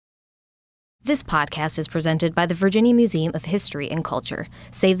This podcast is presented by the Virginia Museum of History and Culture.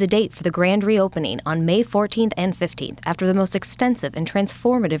 Save the date for the grand reopening on May 14th and 15th after the most extensive and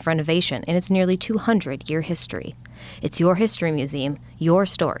transformative renovation in its nearly 200-year history. It's your history museum, your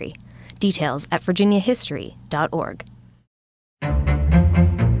story. Details at virginiahistory.org.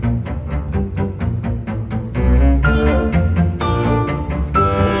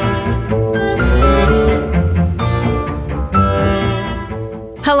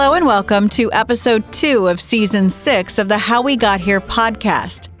 Hello and welcome to episode 2 of season 6 of the How We Got Here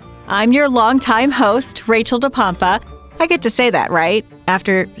podcast. I'm your longtime host, Rachel DePompa. I get to say that, right?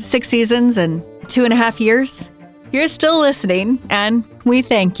 After 6 seasons and 2.5 years? You're still listening, and we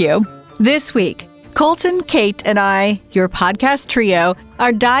thank you. This week, Colton, Kate, and I, your podcast trio,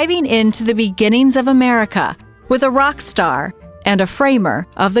 are diving into the beginnings of America with a rock star and a framer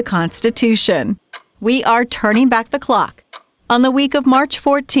of the Constitution. We are turning back the clock on the week of March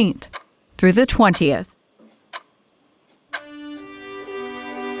 14th through the 20th.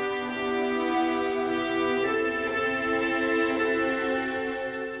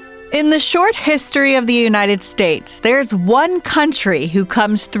 In the short history of the United States, there's one country who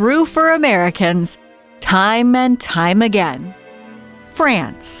comes through for Americans time and time again: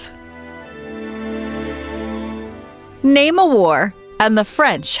 France. Name a war, and the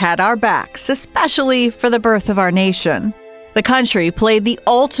French had our backs, especially for the birth of our nation. The country played the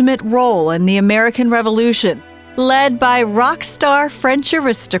ultimate role in the American Revolution, led by rock star French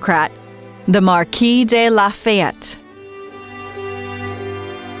aristocrat, the Marquis de Lafayette.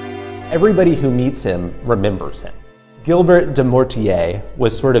 Everybody who meets him remembers him. Gilbert de Mortier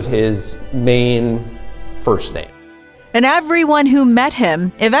was sort of his main first name. And everyone who met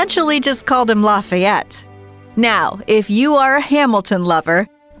him eventually just called him Lafayette. Now, if you are a Hamilton lover,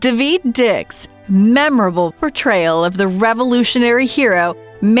 Daveed Diggs' memorable portrayal of the revolutionary hero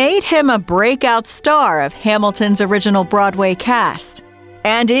made him a breakout star of Hamilton's original Broadway cast.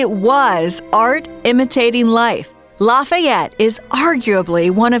 And it was art imitating life. Lafayette is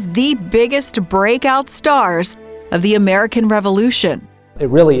arguably one of the biggest breakout stars of the American Revolution. It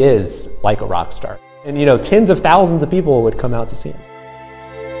really is like a rock star. And tens of thousands of people would come out to see him.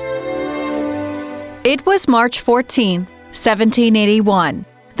 It was March 14, 1781.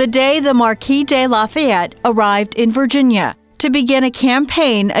 The day the Marquis de Lafayette arrived in Virginia to begin a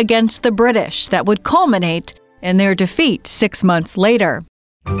campaign against the British that would culminate in their defeat 6 months later.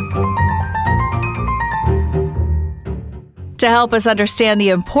 To help us understand the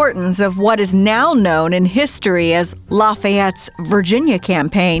importance of what is now known in history as Lafayette's Virginia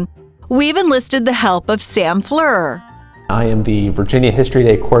campaign, we've enlisted the help of Sam Fleurer. I am the Virginia History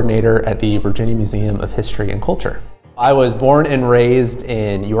Day coordinator at the Virginia Museum of History and Culture. I was born and raised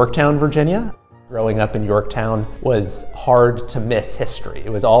in Yorktown, Virginia. Growing up in Yorktown was hard to miss history.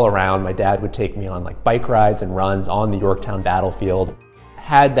 It was all around. My dad would take me on bike rides and runs on the Yorktown battlefield.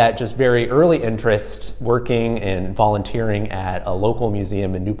 Had that just very early interest working and volunteering at a local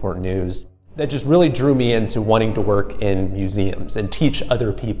museum in Newport News that just really drew me into wanting to work in museums and teach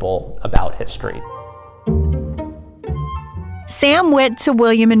other people about history. Sam went to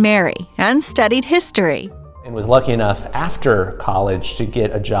William and Mary and studied history. And was lucky enough after college to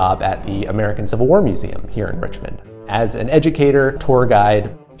get a job at the American Civil War Museum here in Richmond as an educator, tour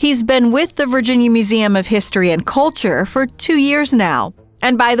guide. He's been with the Virginia Museum of History and Culture for 2 years now.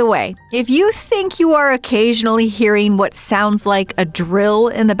 And by the way, if you think you are occasionally hearing what sounds like a drill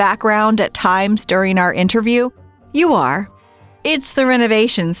in the background at times during our interview, you are. It's the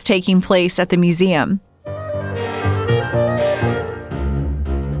renovations taking place at the museum.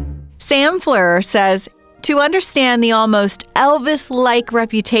 Sam Fleurer says, to understand the almost Elvis-like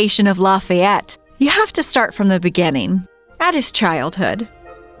reputation of Lafayette, you have to start from the beginning, at his childhood.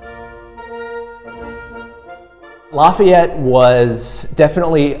 Lafayette was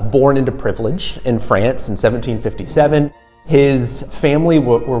definitely born into privilege in France in 1757. His family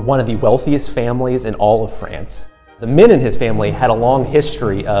were one of the wealthiest families in all of France. The men in his family had a long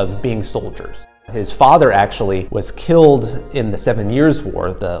history of being soldiers. His father actually was killed in the 7 Years'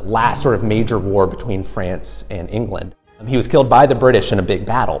 War, the last sort of major war between France and England. He was killed by the British in a big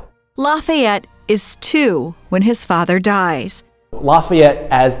battle. Lafayette is 2 when his father dies. Lafayette,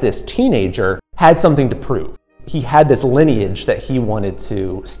 as this teenager, had something to prove. He had this lineage that he wanted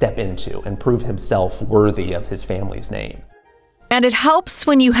to step into and prove himself worthy of his family's name. And it helps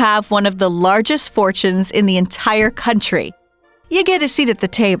when you have one of the largest fortunes in the entire country. You get a seat at the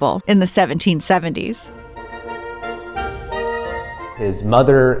table in the 1770s. His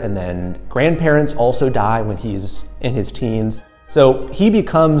mother and then grandparents also die when he's in his teens. So he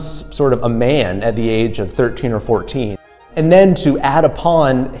becomes sort of a man at the age of 13 or 14. And then to add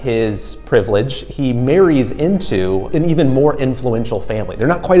upon his privilege, he marries into an even more influential family. They're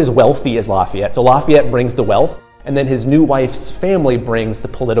not quite as wealthy as Lafayette. So Lafayette brings the wealth, and then his new wife's family brings the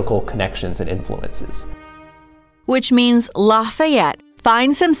political connections and influences. Which means Lafayette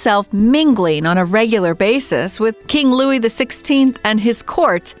finds himself mingling on a regular basis with King Louis XVI and his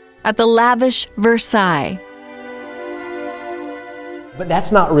court at the lavish Versailles. But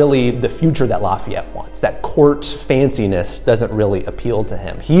that's not really the future that Lafayette wants. That court fanciness doesn't really appeal to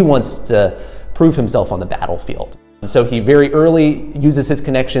him. He wants to prove himself on the battlefield. And so he very early uses his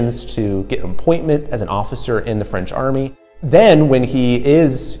connections to get an appointment as an officer in the French army. Then when he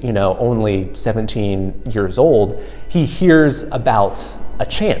is, only 17 years old, he hears about a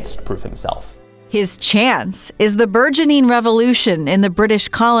chance to prove himself. His chance is the burgeoning revolution in the British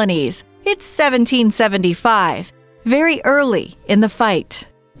colonies. It's 1775, very early in the fight.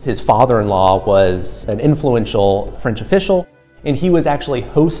 His father-in-law was an influential French official, and he was actually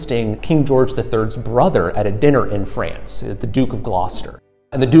hosting King George III's brother at a dinner in France, the Duke of Gloucester.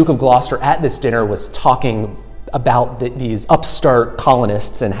 And the Duke of Gloucester at this dinner was talking about these upstart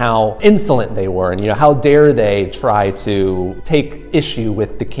colonists and how insolent they were, and how dare they try to take issue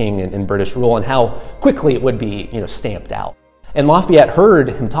with the king and British rule, and how quickly it would be stamped out. And Lafayette heard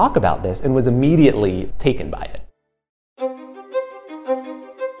him talk about this and was immediately taken by it.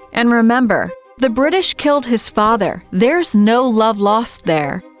 And remember, the British killed his father. There's no love lost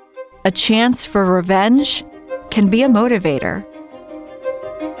there. A chance for revenge can be a motivator.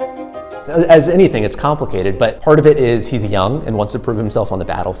 As anything, it's complicated, but part of it is he's young and wants to prove himself on the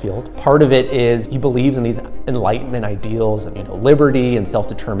battlefield. Part of it is he believes in these Enlightenment ideals of liberty and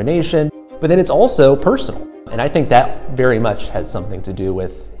self-determination, but then it's also personal. And I think that very much has something to do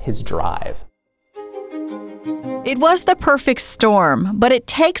with his drive. It was the perfect storm, but it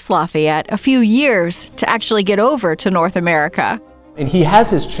takes Lafayette a few years to actually get over to North America. And he has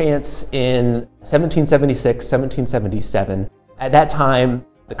his chance in 1776, 1777. At that time,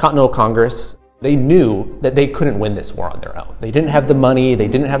 the Continental Congress, they knew that they couldn't win this war on their own. They didn't have the money, they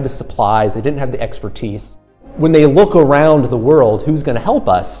didn't have the supplies, they didn't have the expertise. When they look around the world, who's going to help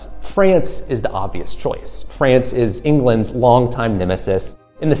us? France is the obvious choice. France is England's longtime nemesis.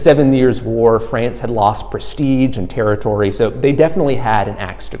 In the 7 Years' War, France had lost prestige and territory, so they definitely had an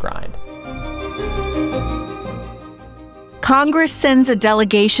axe to grind. Congress sends a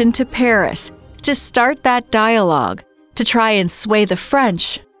delegation to Paris to start that dialogue, to try and sway the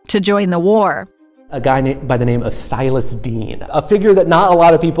French to join the war. A guy by the name of Silas Deane, a figure that not a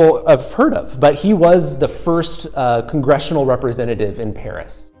lot of people have heard of, but he was the first congressional representative in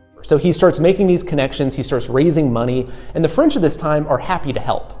Paris. So he starts making these connections, he starts raising money, and the French at this time are happy to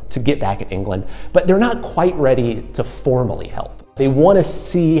help to get back at England, but they're not quite ready to formally help. They want to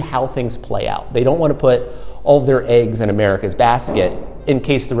see how things play out. They don't want to put all of their eggs in America's basket in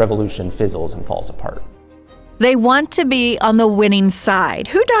case the revolution fizzles and falls apart. They want to be on the winning side.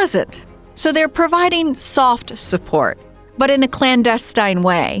 Who doesn't? So they're providing soft support, but in a clandestine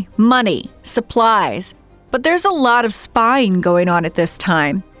way. Money, supplies. But there's a lot of spying going on at this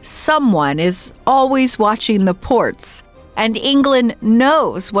time. Someone is always watching the ports, and England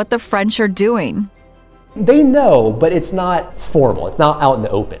knows what the French are doing. They know, but it's not formal. It's not out in the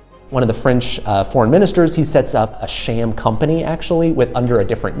open. One of the French foreign ministers, he sets up a sham company, actually, under a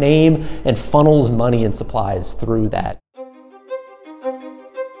different name, and funnels money and supplies through that.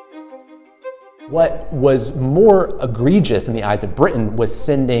 What was more egregious in the eyes of Britain was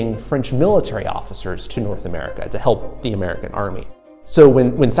sending French military officers to North America to help the American army. So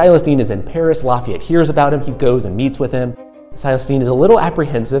when Silas Deane is in Paris, Lafayette hears about him, he goes and meets with him. Silas Deane is a little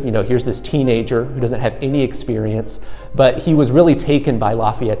apprehensive. Here's this teenager who doesn't have any experience, but he was really taken by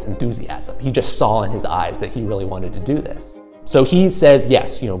Lafayette's enthusiasm. He just saw in his eyes that he really wanted to do this. So he says,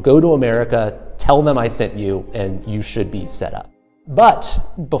 yes, go to America, tell them I sent you, and you should be set up. But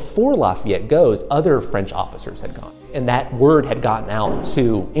before Lafayette goes, other French officers had gone, and that word had gotten out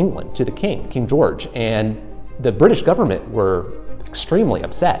to England, to the king, King George, and the British government were extremely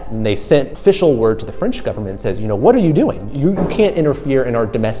upset, and they sent official word to the French government and says, what are you doing? You can't interfere in our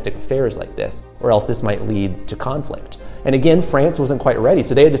domestic affairs like this, or else this might lead to conflict. And again, France wasn't quite ready,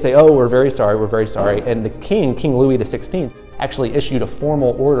 so they had to say, we're very sorry, and the king, King Louis XVI, actually issued a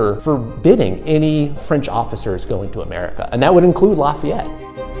formal order forbidding any French officers going to America, and that would include Lafayette.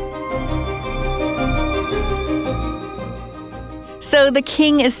 So the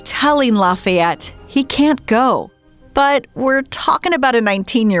king is telling Lafayette he can't go. But we're talking about a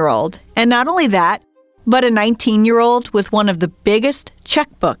 19-year-old, and not only that, but a 19-year-old with one of the biggest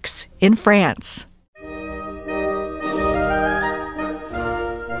checkbooks in France.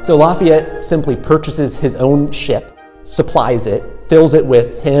 So Lafayette simply purchases his own ship, supplies it, fills it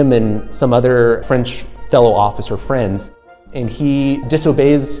with him and some other French fellow officer friends, and he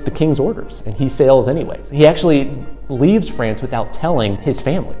disobeys the king's orders, and he sails anyways. He actually leaves France without telling his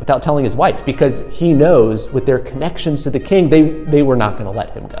family, without telling his wife, because he knows with their connections to the king, they were not going to let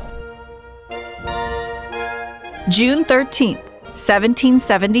him go. June 13th,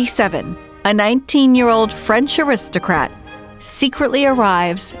 1777, a 19-year-old French aristocrat secretly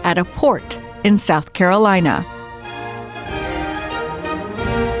arrives at a port in South Carolina.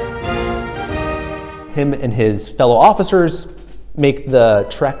 Him and his fellow officers make the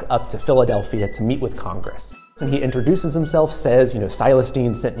trek up to Philadelphia to meet with Congress. And he introduces himself, says, Silas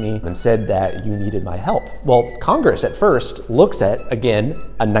Deane sent me and said that you needed my help. Well, Congress at first looks at, again,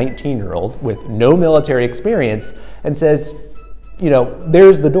 a 19-year-old with no military experience and says,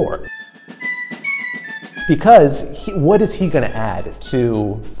 there's the door. Because what is he going to add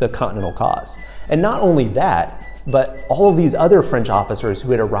to the Continental cause? And not only that, but all of these other French officers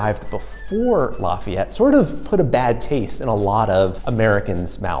who had arrived before Lafayette sort of put a bad taste in a lot of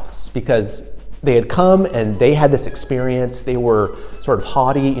Americans' mouths, because they had come and they had this experience. They were sort of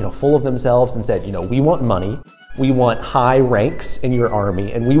haughty, full of themselves, and said, we want money, we want high ranks in your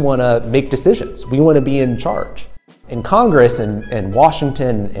army, and we want to make decisions. We want to be in charge. And Congress and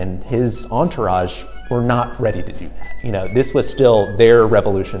Washington and his entourage were not ready to do that. This was still their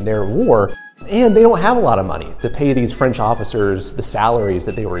revolution, their war. And they don't have a lot of money to pay these French officers the salaries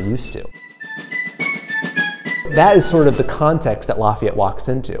that they were used to. That is sort of the context that Lafayette walks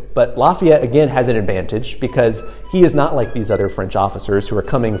into. But Lafayette, again, has an advantage because he is not like these other French officers who are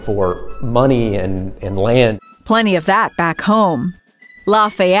coming for money and land. Plenty of that back home.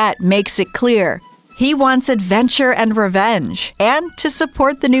 Lafayette makes it clear he wants adventure and revenge, and to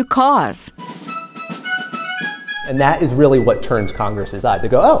support the new cause. And that is really what turns Congress's eye. They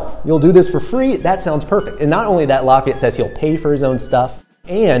go, oh, you'll do this for free? That sounds perfect. And not only that, Lafayette says he'll pay for his own stuff.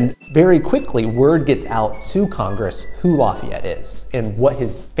 And very quickly, word gets out to Congress who Lafayette is and what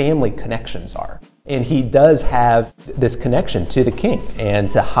his family connections are. And he does have this connection to the king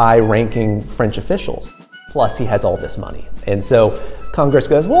and to high-ranking French officials. Plus, he has all this money. And so Congress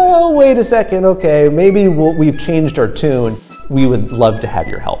goes, well, wait a second. Okay, maybe we've changed our tune. We would love to have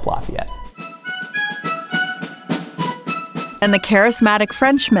your help, Lafayette. And the charismatic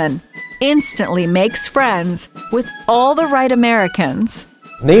Frenchman instantly makes friends with all the right Americans.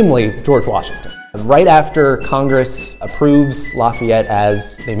 Namely, George Washington. Right after Congress approves Lafayette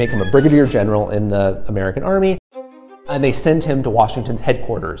they make him a brigadier general in the American Army, and they send him to Washington's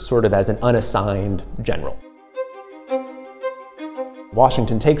headquarters, sort of as an unassigned general.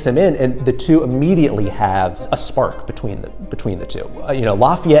 Washington takes him in, and the two immediately have a spark between the two.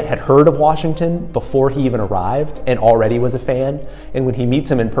 Lafayette had heard of Washington before he even arrived and already was a fan. And when he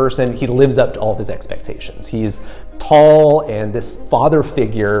meets him in person, he lives up to all of his expectations. He's tall and this father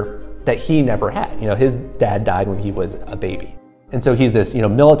figure that he never had. His dad died when he was a baby. And so he's this,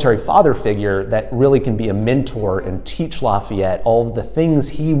 military father figure that really can be a mentor and teach Lafayette all of the things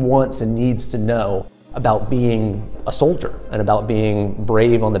he wants and needs to know about being a soldier and about being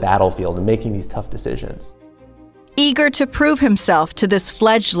brave on the battlefield and making these tough decisions. Eager to prove himself to this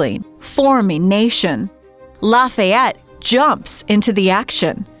fledgling, forming nation, Lafayette jumps into the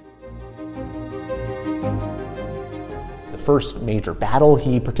action. The first major battle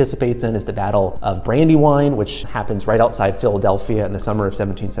he participates in is the Battle of Brandywine, which happens right outside Philadelphia in the summer of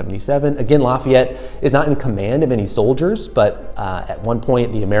 1777. Again, Lafayette is not in command of any soldiers, but at one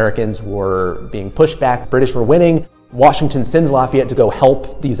point the Americans were being pushed back. British were winning. Washington sends Lafayette to go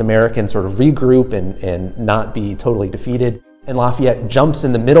help these Americans sort of regroup and not be totally defeated. And Lafayette jumps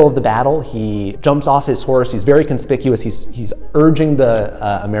in the middle of the battle. He jumps off his horse. He's very conspicuous. He's urging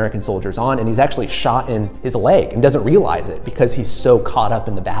the American soldiers on, and he's actually shot in his leg and doesn't realize it because he's so caught up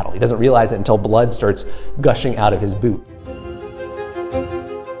in the battle. He doesn't realize it until blood starts gushing out of his boot.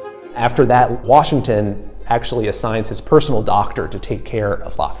 After that, Washington actually assigns his personal doctor to take care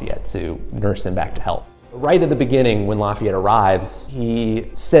of Lafayette, to nurse him back to health. Right at the beginning, when Lafayette arrives, he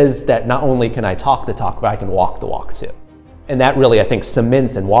says that not only can I talk the talk, but I can walk the walk too. And that really, I think,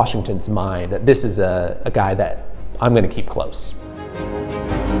 cements in Washington's mind that this is a guy that I'm going to keep close.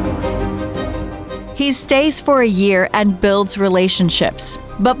 He stays for a year and builds relationships.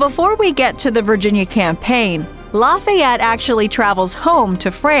 But before we get to the Virginia campaign, Lafayette actually travels home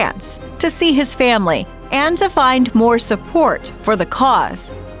to France to see his family and to find more support for the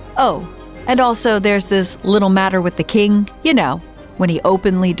cause. Oh, and also there's this little matter with the king, when he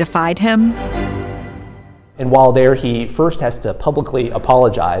openly defied him. And while there, he first has to publicly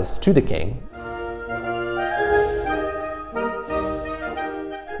apologize to the king.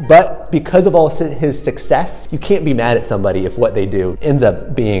 But because of all his success, you can't be mad at somebody if what they do ends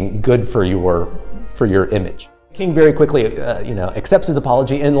up being good for your image. The king very quickly accepts his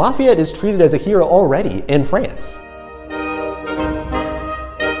apology, and Lafayette is treated as a hero already in France.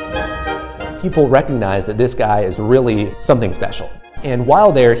 People recognize that this guy is really something special. And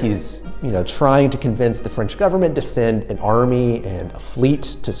while there, he's trying to convince the French government to send an army and a fleet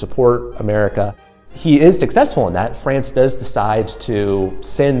to support America. He is successful in that. France does decide to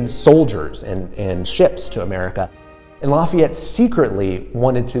send soldiers and ships to America. And Lafayette secretly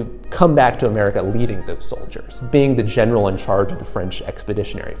wanted to come back to America leading those soldiers, being the general in charge of the French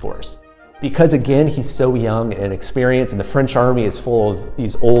Expeditionary Force. Because again, he's so young and inexperienced, and the French army is full of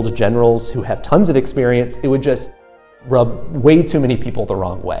these old generals who have tons of experience, it would just rub way too many people the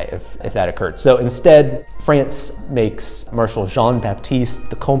wrong way if that occurred. So instead, France makes Marshal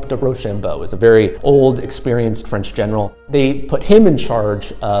Jean-Baptiste the Comte de Rochambeau, is a very old, experienced French general. They put him in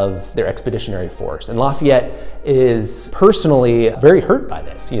charge of their expeditionary force. And Lafayette is personally very hurt by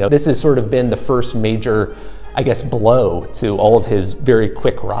this. This has sort of been the first major, blow to all of his very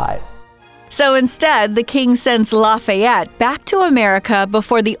quick rise. So instead, the king sends Lafayette back to America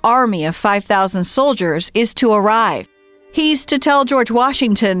before the army of 5,000 soldiers is to arrive. He's to tell George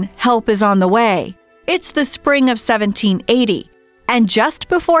Washington help is on the way. It's the spring of 1780, and just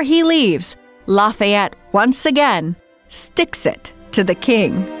before he leaves, Lafayette once again sticks it to the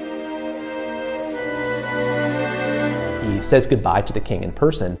king. He says goodbye to the king in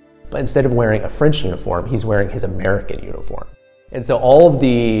person, but instead of wearing a French uniform, he's wearing his American uniform. And so all of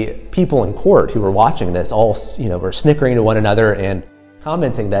the people in court who were watching this all, were snickering to one another and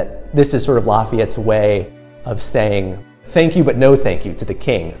commenting that this is sort of Lafayette's way of saying thank you but no thank you to the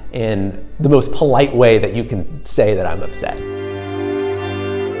king in the most polite way that you can say that I'm upset.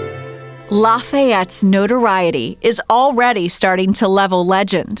 Lafayette's notoriety is already starting to level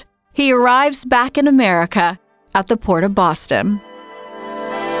legend. He arrives back in America at the port of Boston.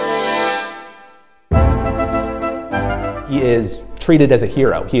 He is treated as a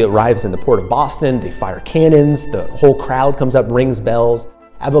hero. He arrives in the port of Boston, they fire cannons, the whole crowd comes up, rings bells.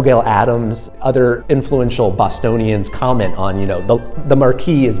 Abigail Adams, other influential Bostonians comment on, the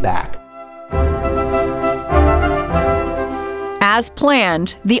Marquis is back. As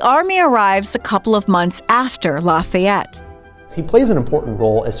planned, the army arrives a couple of months after Lafayette. He plays an important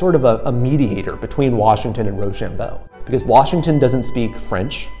role as sort of a mediator between Washington and Rochambeau, because Washington doesn't speak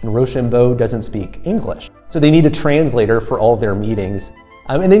French and Rochambeau doesn't speak English. So they need a translator for all of their meetings.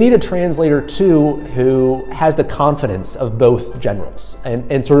 And they need a translator, too, who has the confidence of both generals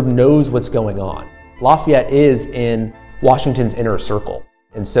and sort of knows what's going on. Lafayette is in Washington's inner circle,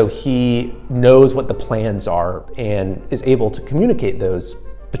 and so he knows what the plans are and is able to communicate those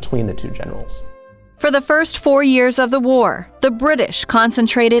between the two generals. For the first 4 years of the war, the British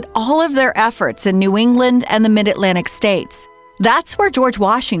concentrated all of their efforts in New England and the Mid-Atlantic states. That's where George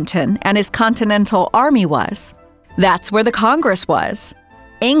Washington and his Continental Army was. That's where the Congress was.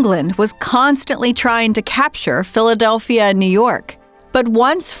 England was constantly trying to capture Philadelphia and New York. But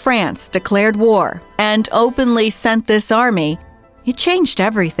once France declared war and openly sent this army, it changed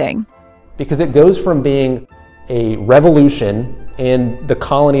everything. Because it goes from being a revolution in the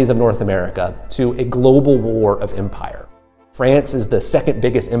colonies of North America to a global war of empire. France is the second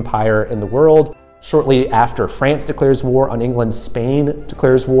biggest empire in the world. Shortly after France declares war on England, Spain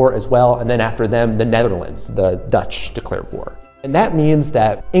declares war as well. And then after them, the Netherlands, the Dutch, declare war. And that means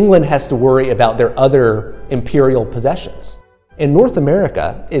that England has to worry about their other imperial possessions. And North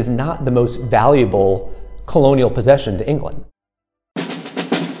America is not the most valuable colonial possession to England.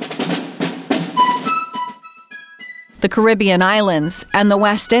 The Caribbean islands and the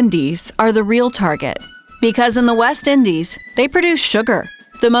West Indies are the real target. Because in the West Indies, they produce sugar,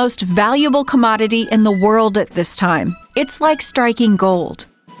 the most valuable commodity in the world at this time. It's like striking gold.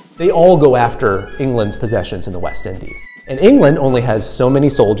 They all go after England's possessions in the West Indies. And England only has so many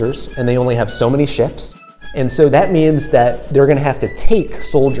soldiers, and they only have so many ships. And so that means that they're going to have to take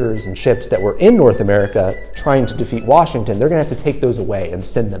soldiers and ships that were in North America trying to defeat Washington. They're going to have to take those away and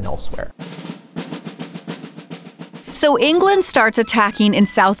send them elsewhere. So England starts attacking in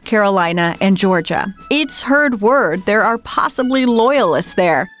South Carolina and Georgia. It's heard word there are possibly loyalists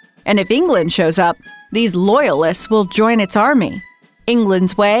there. And if England shows up, these loyalists will join its army.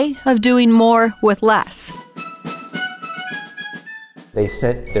 England's way of doing more with less. They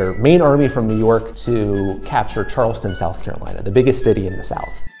sent their main army from New York to capture Charleston, South Carolina, the biggest city in the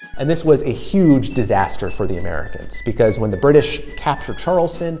South. And this was a huge disaster for the Americans because when the British captured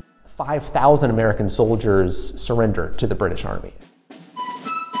Charleston, 5,000 American soldiers surrendered to the British Army.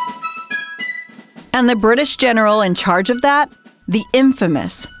 And the British general in charge of that? the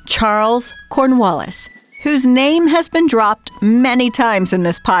infamous Charles Cornwallis, whose name has been dropped many times in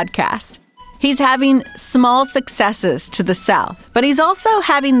this podcast. He's having small successes to the south, but he's also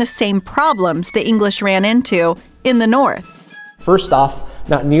having the same problems the English ran into in the north. First off,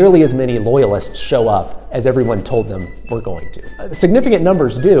 not nearly as many loyalists show up as everyone told them were going to. Significant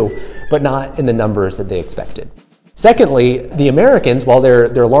numbers do, but not in the numbers that they expected. Secondly, the Americans, while their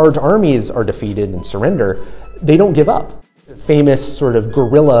large armies are defeated and surrender, they don't give up. Famous sort of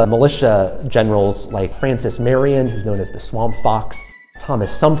guerrilla militia generals like Francis Marion, who's known as the Swamp Fox,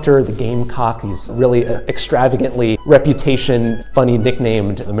 Thomas Sumter, the Gamecock, these really extravagantly reputation, funny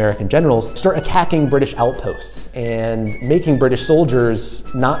nicknamed American generals, start attacking British outposts and making British soldiers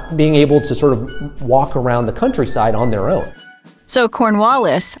not being able to sort of walk around the countryside on their own. So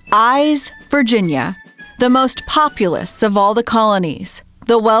Cornwallis eyes Virginia, the most populous of all the colonies,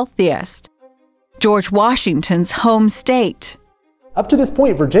 the wealthiest, George Washington's home state. Up to this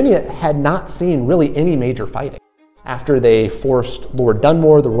point, Virginia had not seen really any major fighting. After they forced Lord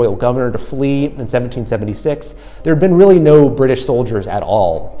Dunmore, the royal governor, to flee in 1776, there had been really no British soldiers at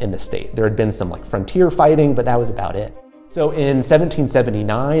all in the state. There had been some frontier fighting, but that was about it. So in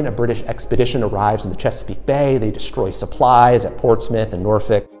 1779, a British expedition arrives in the Chesapeake Bay. They destroy supplies at Portsmouth and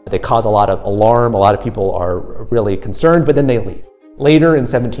Norfolk. They cause a lot of alarm. A lot of people are really concerned, but then they leave. Later in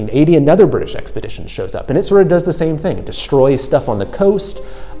 1780, another British expedition shows up, and it sort of does the same thing. It destroys stuff on the coast,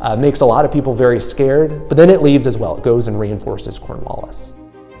 makes a lot of people very scared, but then it leaves as well. It goes and reinforces Cornwallis.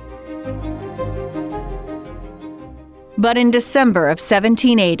 But in December of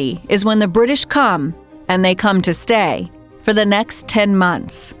 1780 is when the British come, and they come to stay, for the next 10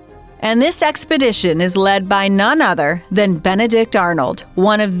 months. And this expedition is led by none other than Benedict Arnold,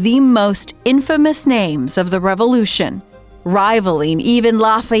 one of the most infamous names of the Revolution, rivaling even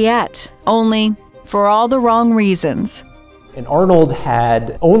Lafayette, only for all the wrong reasons. And Arnold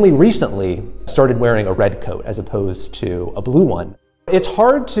had only recently started wearing a red coat as opposed to a blue one. It's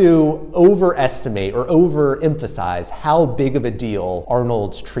hard to overestimate or overemphasize how big of a deal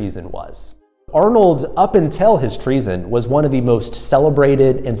Arnold's treason was. Arnold, up until his treason, was one of the most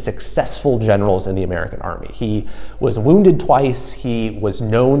celebrated and successful generals in the American army. He was wounded twice. He was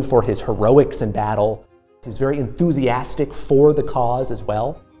known for his heroics in battle. He was very enthusiastic for the cause as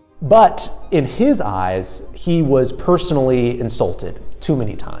well. But in his eyes, he was personally insulted too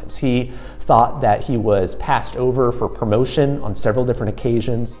many times. He thought that he was passed over for promotion on several different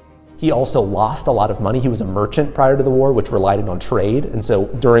occasions. He also lost a lot of money. He was a merchant prior to the war, which relied on trade. And so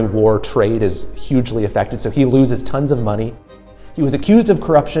during war, trade is hugely affected. So he loses tons of money. He was accused of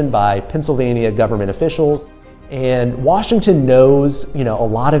corruption by Pennsylvania government officials. And Washington knows, a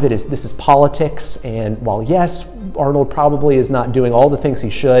lot of this is politics. And while yes, Arnold probably is not doing all the things he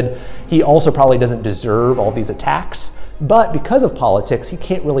should, he also probably doesn't deserve all these attacks. But because of politics, he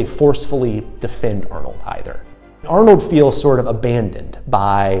can't really forcefully defend Arnold either. Arnold feels sort of abandoned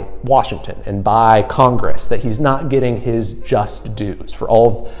by Washington and by Congress, that he's not getting his just dues for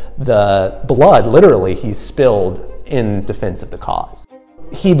all of the blood, literally, he's spilled in defense of the cause.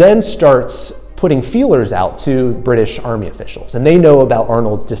 He then starts putting feelers out to British army officials, and they know about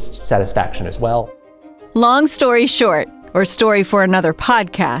Arnold's dissatisfaction as well. Long story short, or story for another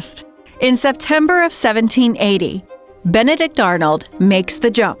podcast, in September of 1780, Benedict Arnold makes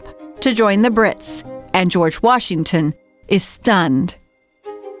the jump to join the Brits, and George Washington is stunned.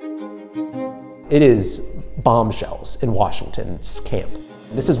 It is bombshells in Washington's camp.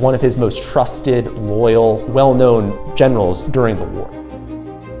 This is one of his most trusted, loyal, well-known generals during the war.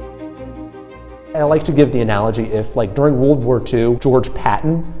 I like to give the analogy if, during World War II, George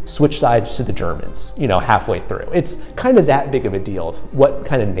Patton switched sides to the Germans, halfway through. It's kind of that big of a deal of what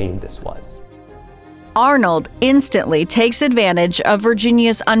kind of name this was. Arnold instantly takes advantage of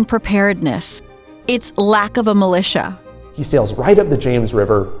Virginia's unpreparedness, its lack of a militia. He sails right up the James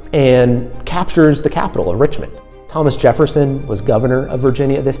River and captures the capital of Richmond. Thomas Jefferson was governor of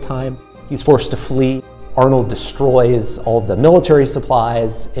Virginia at this time. He's forced to flee. Arnold destroys all of the military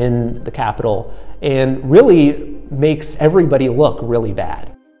supplies in the capital and really makes everybody look really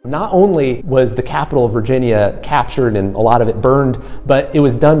bad. Not only was the capital of Virginia captured and a lot of it burned, but it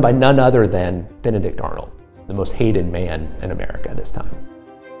was done by none other than Benedict Arnold, the most hated man in America at this time.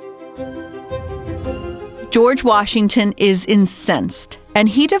 George Washington is incensed, and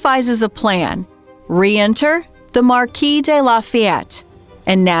he devises a plan. Re-enter the Marquis de Lafayette,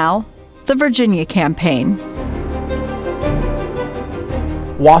 and now the Virginia campaign.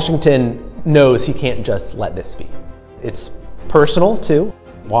 Washington knows he can't just let this be. It's personal, too.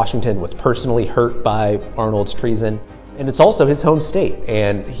 Washington was personally hurt by Arnold's treason. And it's also his home state,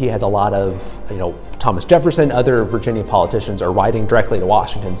 and he has a lot of, Thomas Jefferson, other Virginia politicians are writing directly to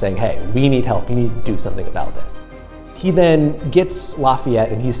Washington saying, hey, we need help, you need to do something about this. He then gets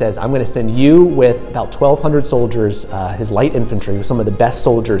Lafayette and he says, I'm going to send you with about 1,200 soldiers, his light infantry, some of the best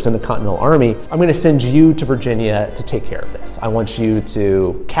soldiers in the Continental Army. I'm going to send you to Virginia to take care of this. I want you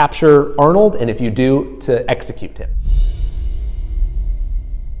to capture Arnold, and if you do, to execute him.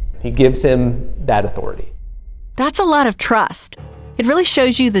 He gives him that authority. That's a lot of trust. It really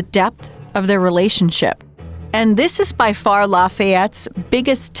shows you the depth of their relationship. And this is by far Lafayette's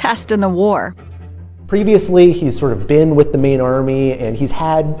biggest test in the war. Previously, he's sort of been with the main army and he's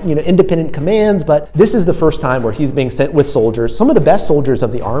had, independent commands, but this is the first time where he's being sent with soldiers, some of the best soldiers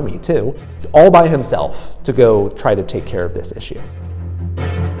of the army too, all by himself to go try to take care of this issue.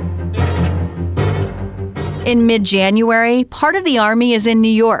 In mid-January, part of the army is in New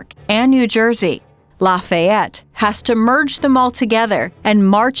York and New Jersey. Lafayette has to merge them all together and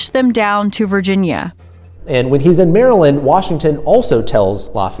march them down to Virginia. And when he's in Maryland, Washington also tells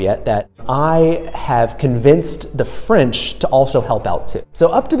Lafayette that I have convinced the French to also help out too. So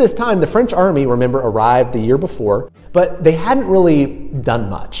up to this time, the French army, remember, arrived the year before, but they hadn't really done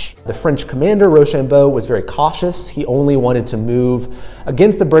much. The French commander, Rochambeau, was very cautious. He only wanted to move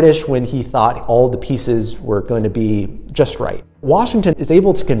against the British when he thought all the pieces were going to be just right. Washington is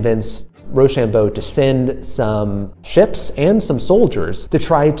able to convince Rochambeau to send some ships and some soldiers to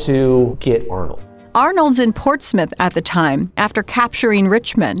try to get Arnold. Arnold's in Portsmouth at the time, after capturing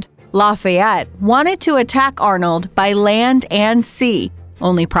Richmond. Lafayette wanted to attack Arnold by land and sea.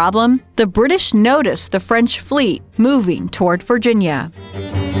 Only problem? The British noticed the French fleet moving toward Virginia.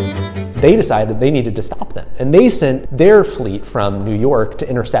 They decided they needed to stop them, and they sent their fleet from New York to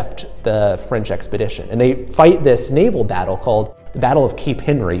intercept the French expedition. And they fight this naval battle called the Battle of Cape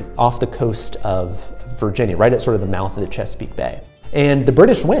Henry off the coast of Virginia, right at sort of the mouth of the Chesapeake Bay. And the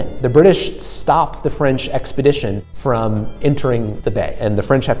British win. The British stop the French expedition from entering the bay, and the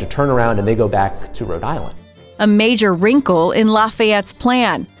French have to turn around and they go back to Rhode Island. A major wrinkle in Lafayette's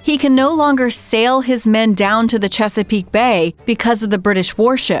plan. He can no longer sail his men down to the Chesapeake Bay because of the British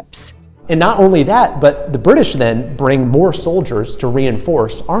warships. And not only that, but the British then bring more soldiers to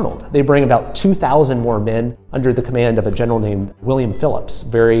reinforce Arnold. They bring about 2,000 more men under the command of a general named William Phillips,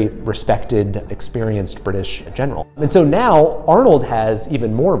 very respected, experienced British general. And so now Arnold has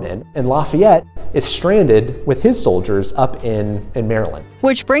even more men, and Lafayette is stranded with his soldiers up in Maryland.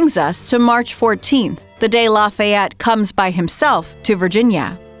 Which brings us to March 14th, the day Lafayette comes by himself to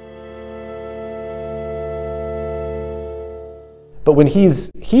Virginia. But when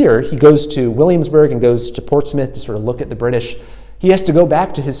he's here, he goes to Williamsburg and goes to Portsmouth to sort of look at the British. He has to go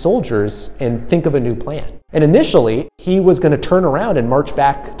back to his soldiers and think of a new plan. And initially, he was going to turn around and march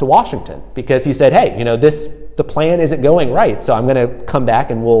back to Washington because he said, hey, the plan isn't going right, so I'm going to come back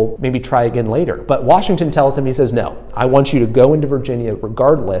and we'll maybe try again later. But Washington tells him, he says, no, I want you to go into Virginia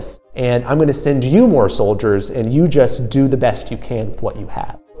regardless, and I'm going to send you more soldiers, and you just do the best you can with what you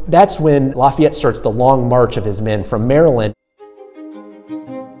have. That's when Lafayette starts the long march of his men from Maryland.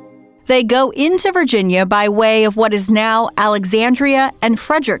 They go into Virginia by way of what is now Alexandria and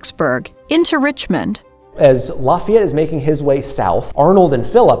Fredericksburg, into Richmond. As Lafayette is making his way south, Arnold and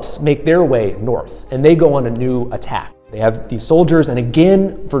Phillips make their way north, and they go on a new attack. They have these soldiers, and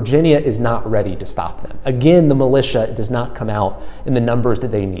again, Virginia is not ready to stop them. Again, the militia does not come out in the numbers that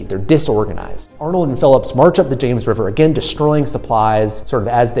they need. They're disorganized. Arnold and Phillips march up the James River, again destroying supplies sort of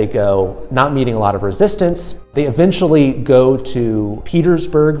as they go, not meeting a lot of resistance. They eventually go to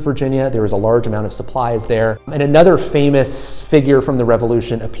Petersburg, Virginia. There was a large amount of supplies there. And another famous figure from the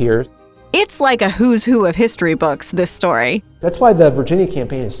Revolution appears. It's like a who's who of history books, this story. That's why the Virginia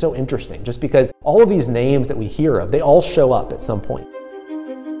campaign is so interesting, just because all of these names that we hear of, they all show up at some point.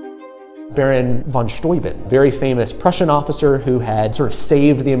 Baron von Steuben, very famous Prussian officer who had sort of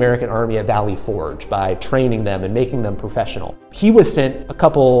saved the American army at Valley Forge by training them and making them professional. He was sent a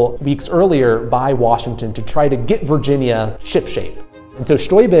couple weeks earlier by Washington to try to get Virginia shipshape. And so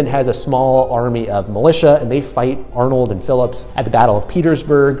Steuben has a small army of militia, and they fight Arnold and Phillips at the Battle of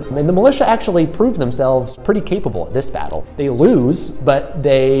Petersburg. And the militia actually prove themselves pretty capable at this battle. They lose, but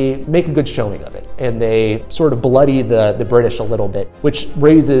they make a good showing of it. And they sort of bloody the British a little bit, which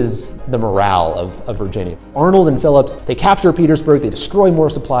raises the morale of Virginia. Arnold and Phillips, they capture Petersburg, they destroy more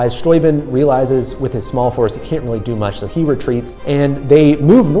supplies. Steuben realizes with his small force he can't really do much, so he retreats. And they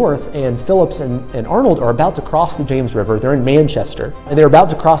move north, and Phillips and Arnold are about to cross the James River. They're in Manchester. And they're about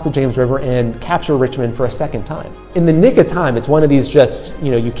to cross the James River and capture Richmond for a second time. In the nick of time, it's one of these just,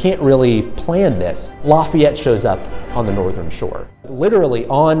 you can't really plan this. Lafayette shows up on the northern shore. Literally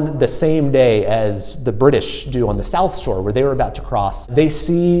on the same day as the British do on the south shore where they were about to cross, they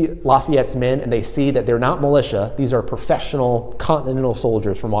see Lafayette's men and they see that they're not militia. These are professional Continental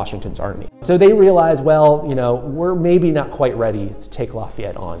soldiers from Washington's army. So they realize, well, we're maybe not quite ready to take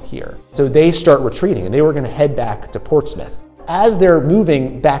Lafayette on here. So they start retreating and they were going to head back to Portsmouth. As they're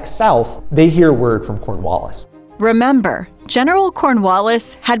moving back south, they hear word from Cornwallis. Remember, General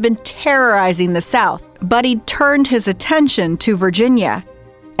Cornwallis had been terrorizing the South, but he'd turned his attention to Virginia.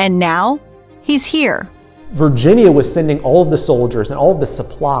 And now, he's here. Virginia was sending all of the soldiers and all of the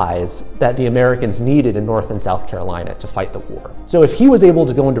supplies that the Americans needed in North and South Carolina to fight the war. So if he was able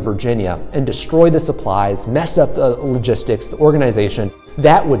to go into Virginia and destroy the supplies, mess up the logistics, the organization,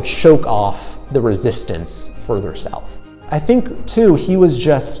 that would choke off the resistance further south. I think, too, he was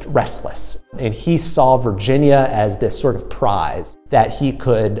just restless, and he saw Virginia as this sort of prize that he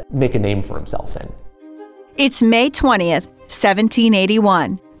could make a name for himself in. It's May 20th,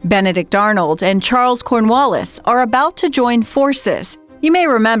 1781. Benedict Arnold and Charles Cornwallis are about to join forces. You may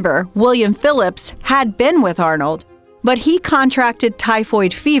remember William Phillips had been with Arnold, but he contracted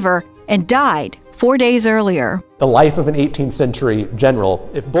typhoid fever and died 4 days earlier. The life of an 18th century general,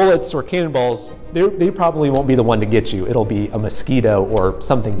 if bullets or cannonballs, they probably won't be the one to get you. It'll be a mosquito or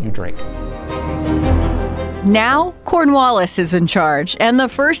something you drink. Now, Cornwallis is in charge, and the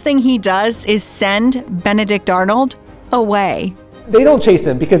first thing he does is send Benedict Arnold away. They don't chase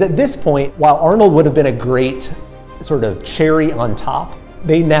him because at this point, while Arnold would have been a great sort of cherry on top,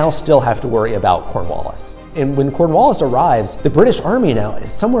 they now still have to worry about Cornwallis. And when Cornwallis arrives, the British Army now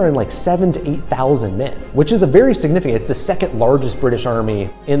is somewhere in like 7,000 to 8,000 men, which is a very significant, it's the second largest British Army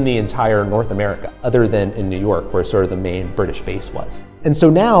in the entire North America, other than in New York, where sort of the main British base was. And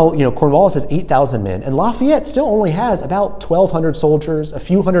so now, Cornwallis has 8,000 men, and Lafayette still only has about 1,200 soldiers, a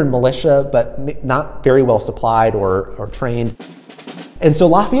few hundred militia, but not very well supplied or trained. And so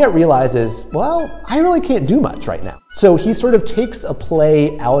Lafayette realizes, well, I really can't do much right now. So he sort of takes a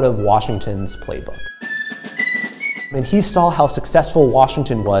play out of Washington's playbook. And he saw how successful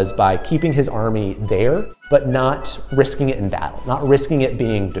Washington was by keeping his army there, but not risking it in battle, not risking it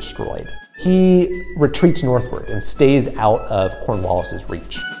being destroyed. He retreats northward and stays out of Cornwallis's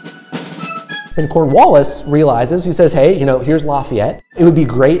reach. And Cornwallis realizes, he says, hey, here's Lafayette. It would be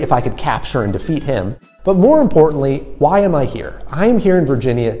great if I could capture and defeat him. But more importantly, why am I here? I am here in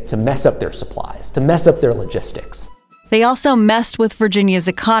Virginia to mess up their supplies, to mess up their logistics. They also messed with Virginia's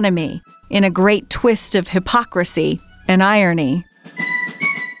economy in a great twist of hypocrisy and irony.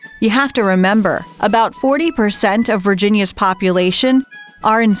 You have to remember, about 40% of Virginia's population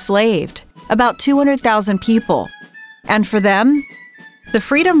are enslaved, about 200,000 people. And for them, the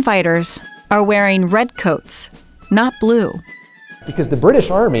freedom fighters are wearing red coats, not blue. Because the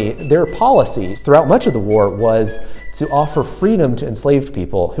British Army, their policy throughout much of the war was to offer freedom to enslaved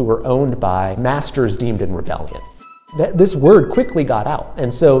people who were owned by masters deemed in rebellion. This word quickly got out.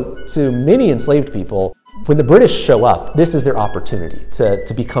 And so to many enslaved people, when the British show up, this is their opportunity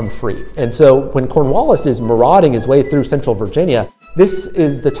to become free. And so when Cornwallis is marauding his way through central Virginia, this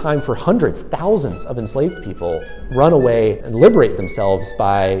is the time for hundreds, thousands of enslaved people run away and liberate themselves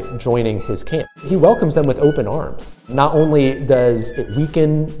by joining his camp. He welcomes them with open arms. Not only does it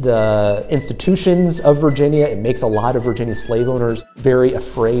weaken the institutions of Virginia, it makes a lot of Virginia slave owners very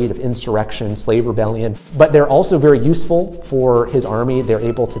afraid of insurrection, slave rebellion, but they're also very useful for his army. They're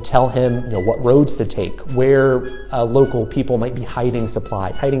able to tell him, what roads to take, where local people might be hiding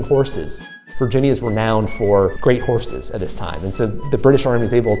supplies, hiding horses. Virginia is renowned for great horses at this time, and so the British Army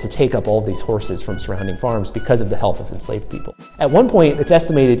is able to take up all of these horses from surrounding farms because of the help of enslaved people. At one point, it's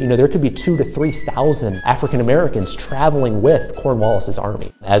estimated, there could be 2,000 to 3,000 African Americans traveling with Cornwallis's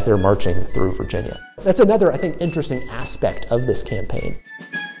army as they're marching through Virginia. That's another, I think, interesting aspect of this campaign.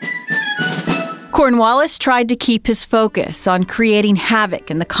 Cornwallis tried to keep his focus on creating havoc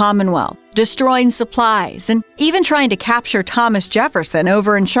in the Commonwealth, destroying supplies, and even trying to capture Thomas Jefferson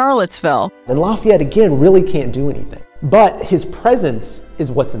over in Charlottesville. And Lafayette, again, really can't do anything. But his presence is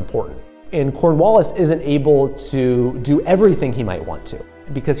what's important. And Cornwallis isn't able to do everything he might want to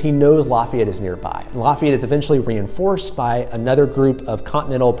because he knows Lafayette is nearby. And Lafayette is eventually reinforced by another group of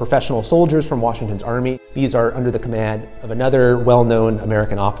Continental professional soldiers from Washington's army. These are under the command of another well-known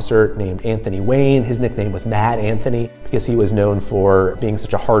American officer named Anthony Wayne. His nickname was Mad Anthony because he was known for being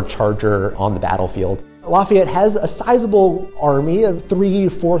such a hard charger on the battlefield. Lafayette has a sizable army of 3,000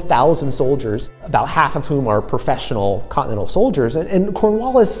 to 4,000 soldiers, about half of whom are professional Continental soldiers. And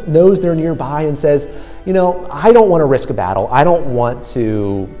Cornwallis knows they're nearby and says, I don't want to risk a battle. I don't want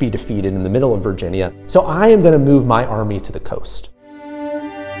to be defeated in the middle of Virginia. So I am going to move my army to the coast.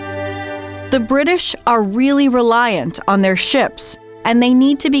 The British are really reliant on their ships, and they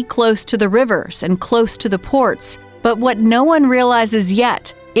need to be close to the rivers and close to the ports. But what no one realizes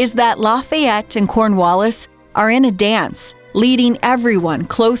yet is that Lafayette and Cornwallis are in a dance, leading everyone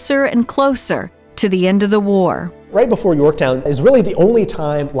closer and closer to the end of the war. Right before Yorktown is really the only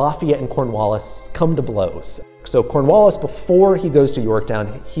time Lafayette and Cornwallis come to blows. So Cornwallis, before he goes to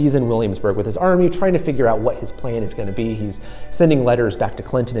Yorktown, he's in Williamsburg with his army trying to figure out what his plan is going to be. He's sending letters back to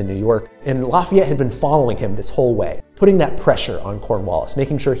Clinton in New York. And Lafayette had been following him this whole way, putting that pressure on Cornwallis,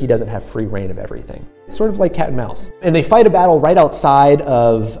 making sure he doesn't have free reign of everything. It's sort of like cat and mouse. And they fight a battle right outside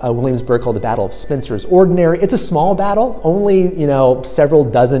of Williamsburg called the Battle of Spencer's Ordinary. It's a small battle. Only, several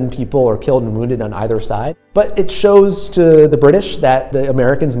dozen people are killed and wounded on either side. But it shows to the British that the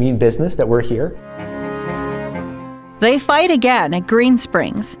Americans mean business, that we're here. They fight again at Green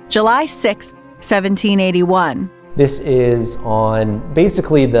Springs, July 6, 1781. This is on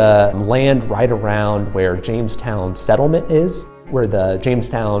basically the land right around where Jamestown settlement is, where the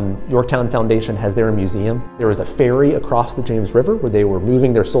Yorktown Foundation has their museum. There was a ferry across the James River where they were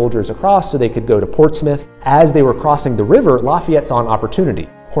moving their soldiers across so they could go to Portsmouth. As they were crossing the river, Lafayette saw an opportunity.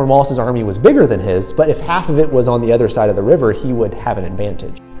 Cornwallis's army was bigger than his, but if half of it was on the other side of the river, he would have an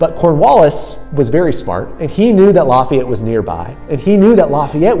advantage. But Cornwallis was very smart, and he knew that Lafayette was nearby, and he knew that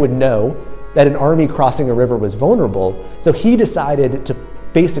Lafayette would know that an army crossing a river was vulnerable, so he decided to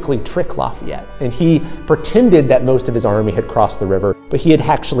basically trick Lafayette. And he pretended that most of his army had crossed the river, but he had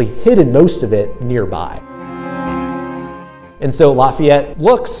actually hidden most of it nearby. And so Lafayette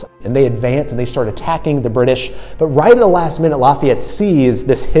looks, and they advance, and they start attacking the British. But right at the last minute, Lafayette sees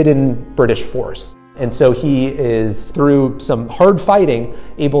this hidden British force. And so he is, through some hard fighting,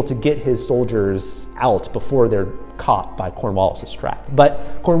 able to get his soldiers out before they're caught by Cornwallis' trap. But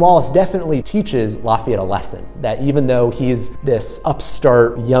Cornwallis definitely teaches Lafayette a lesson, that even though he's this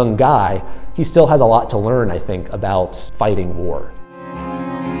upstart young guy, he still has a lot to learn, I think, about fighting war.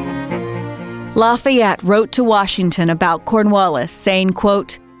 Lafayette wrote to Washington about Cornwallis, saying,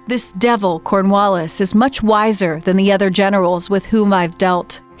 quote, "This devil, Cornwallis, is much wiser than the other generals with whom I've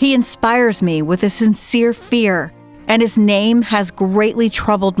dealt. He inspires me with a sincere fear, and his name has greatly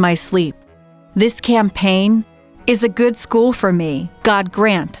troubled my sleep. This campaign is a good school for me. God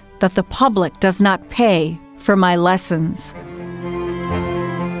grant that the public does not pay for my lessons."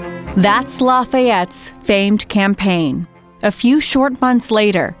 That's Lafayette's famed campaign. A few short months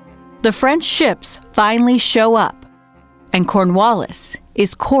later, the French ships finally show up, and Cornwallis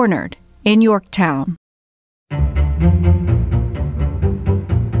is cornered in Yorktown.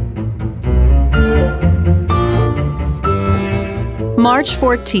 March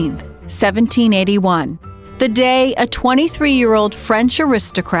 14th, 1781, the day a 23-year-old French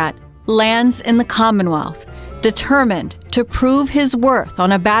aristocrat lands in the Commonwealth, determined to prove his worth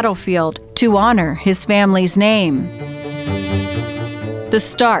on a battlefield to honor his family's name. The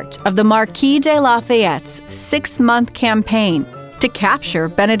start of the Marquis de Lafayette's 6-month campaign to capture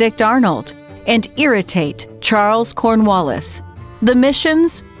Benedict Arnold and irritate Charles Cornwallis. The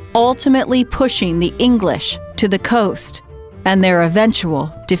missions ultimately pushing the English to the coast and their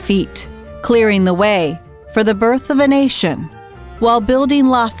eventual defeat, clearing the way for the birth of a nation while building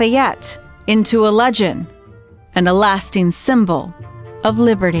Lafayette into a legend and a lasting symbol of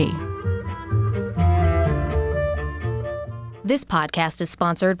liberty. This podcast is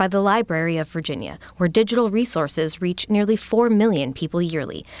sponsored by the Library of Virginia, where digital resources reach nearly 4 million people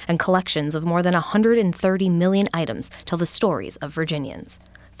yearly, and collections of more than 130 million items tell the stories of Virginians.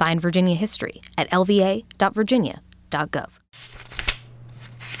 Find Virginia history at lva.virginia.gov.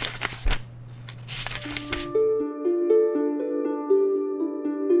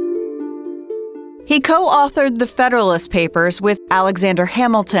 He co-authored the Federalist Papers with Alexander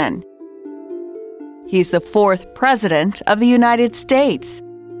Hamilton. He's the 4th President of the United States.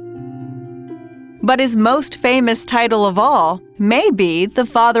 But his most famous title of all may be the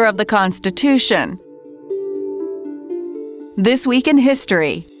Father of the Constitution. This week in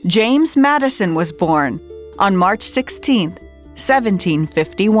history, James Madison was born on March 16,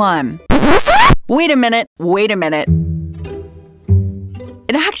 1751. Wait a minute.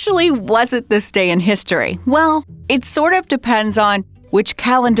 It actually wasn't this day in history. Well, it sort of depends on which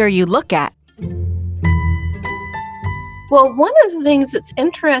calendar you look at. Well, one of the things that's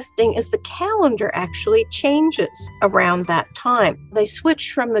interesting is the calendar actually changes around that time. They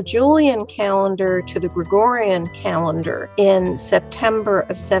switched from the Julian calendar to the Gregorian calendar in September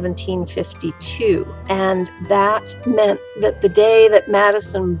of 1752. And that meant that the day that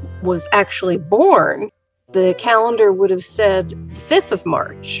Madison was actually born, the calendar would have said the 5th of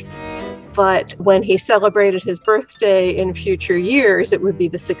March. But when he celebrated his birthday in future years, it would be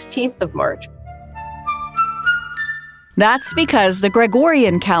the 16th of March. That's because the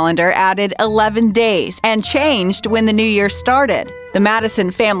Gregorian calendar added 11 days and changed when the new year started. The Madison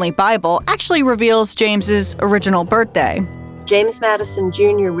Family Bible actually reveals James's original birthday. James Madison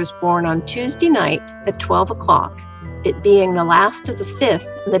Jr. was born on Tuesday night at 12 o'clock, it being the last of the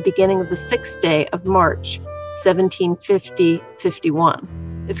 5th and the beginning of the 6th day of March, 1750-51.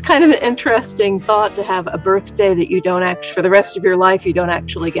 It's kind of an interesting thought to have a birthday that you don't actually, for the rest of your life, you don't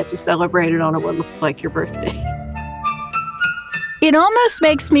actually get to celebrate it on what looks like your birthday. It almost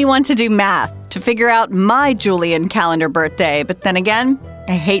makes me want to do math to figure out my Julian calendar birthday, but then again,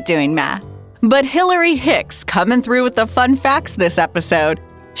 I hate doing math. But Hillary Hicks coming through with the fun facts this episode.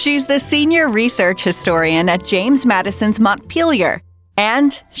 She's the senior research historian at James Madison's Montpelier,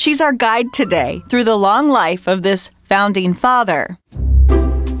 and she's our guide today through the long life of this founding father.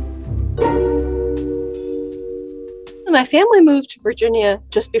 My family moved to Virginia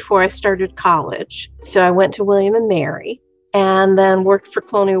just before I started college, so I went to William and Mary, and then worked for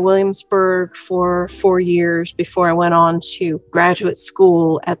Colonial Williamsburg for 4 years before I went on to graduate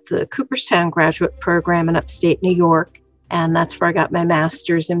school at the Cooperstown Graduate Program in upstate New York, and that's where I got my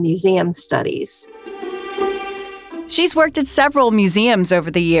master's in museum studies. She's worked at several museums over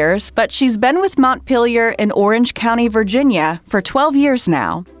the years, but she's been with Montpelier in Orange County, Virginia for 12 years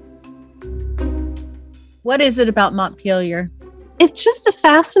now. What is it about Montpelier? It's just a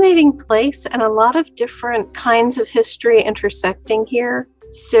fascinating place and a lot of different kinds of history intersecting here.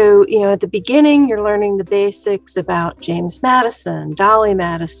 So, at the beginning, you're learning the basics about James Madison, Dolly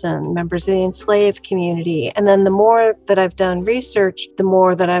Madison, members of the enslaved community. And then the more that I've done research, the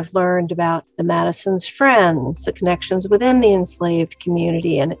more that I've learned about the Madison's friends, the connections within the enslaved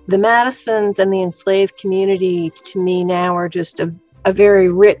community. And the Madisons and the enslaved community, to me now, are just a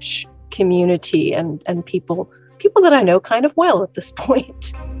very rich community and people that I know kind of well at this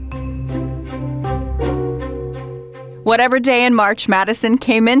point. Whatever day in March Madison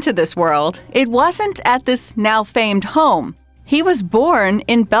came into this world, it wasn't at this now famed home. He was born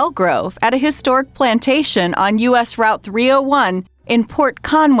in Belgrove at a historic plantation on U.S. Route 301 in Port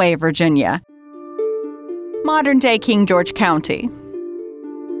Conway, Virginia, modern-day King George County.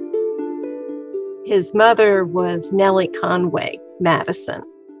 His mother was Nellie Conway Madison.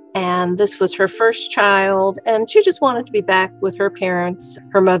 And this was her first child, and she just wanted to be back with her parents.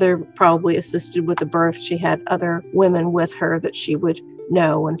 Her mother probably assisted with the birth. She had other women with her that she would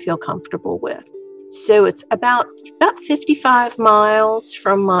know and feel comfortable with. So it's about 55 miles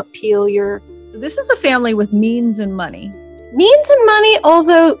from Montpelier. This is a family with means and money. Means and money,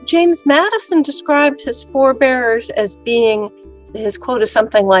 although James Madison described his forebears as being, his quote is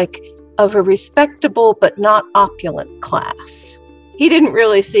something like, of a respectable but not opulent class. He didn't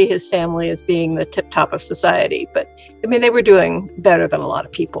really see his family as being the tip top of society, but they were doing better than a lot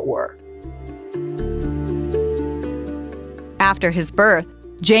of people were. After his birth,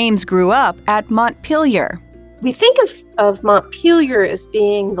 James grew up at Montpelier. We think of Montpelier as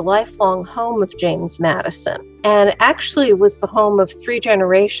being the lifelong home of James Madison, and actually was the home of 3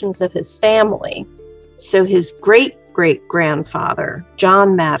 generations of his family. So his great-great-grandfather,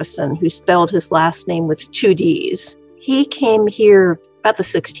 John Madison, who spelled his last name with 2 Ds, he came here about the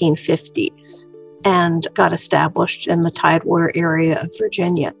 1650s and got established in the Tidewater area of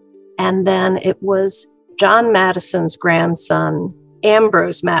Virginia. And then it was John Madison's grandson,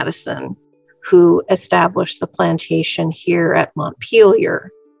 Ambrose Madison, who established the plantation here at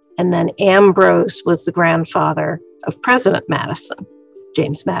Montpelier. And then Ambrose was the grandfather of President Madison,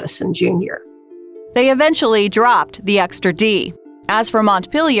 James Madison Jr. They eventually dropped the extra D. As for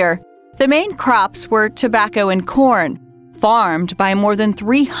Montpelier, the main crops were tobacco and corn, farmed by more than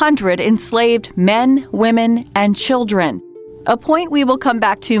 300 enslaved men, women, and children, a point we will come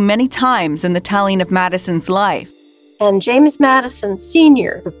back to many times in the telling of Madison's life. And James Madison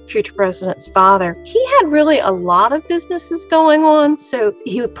Sr., the future president's father, he had really a lot of businesses going on, so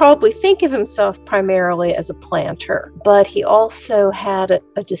he would probably think of himself primarily as a planter. But he also had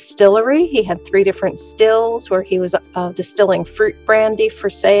a distillery. He had 3 different stills where he was distilling fruit brandy for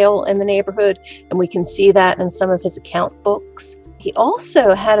sale in the neighborhood, and we can see that in some of his account books. He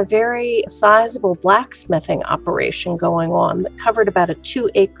also had a very sizable blacksmithing operation going on that covered about a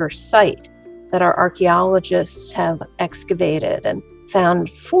 2-acre site. that our archaeologists have excavated and found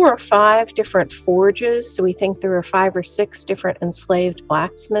 4 or 5 different forges. So we think there were 5 or 6 different enslaved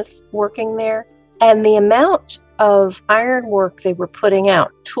blacksmiths working there. And the amount of ironwork they were putting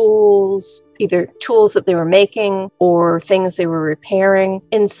out, tools, either tools that they were making or things they were repairing.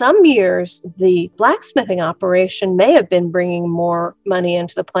 In some years, the blacksmithing operation may have been bringing more money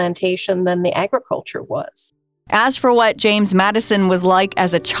into the plantation than the agriculture was. As for what James Madison was like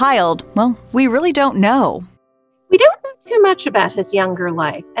as a child, well, we really don't know. We don't know too much about his younger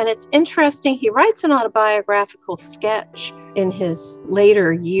life, and it's interesting. He writes an autobiographical sketch in his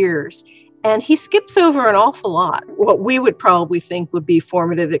later years, and he skips over an awful lot, what we would probably think would be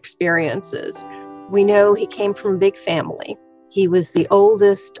formative experiences. We know he came from a big family. He was the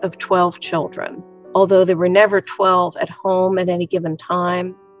oldest of 12 children, although there were never 12 at home at any given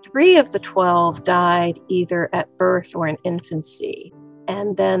time. 3 of the 12 died either at birth or in infancy.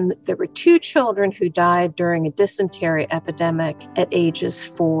 And then there were 2 children who died during a dysentery epidemic at ages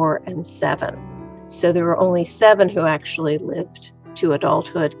 4 and 7. So there were only 7 who actually lived to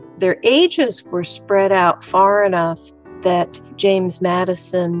adulthood. Their ages were spread out far enough that James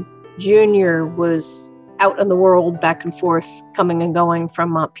Madison Jr. was out in the world back and forth, coming and going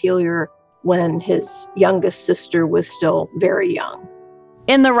from Montpelier when his youngest sister was still very young.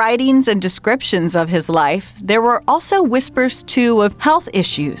 In the writings and descriptions of his life, there were also whispers, too, of health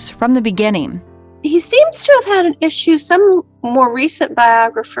issues from the beginning. He seems to have had an issue. Some more recent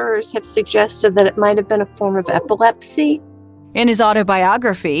biographers have suggested that it might have been a form of epilepsy. In his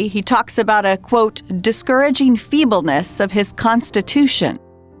autobiography, he talks about a, quote, discouraging feebleness of his constitution.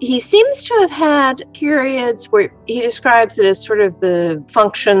 He seems to have had periods where he describes it as sort of the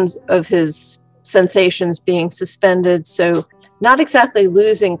functions of his sensations being suspended. So not exactly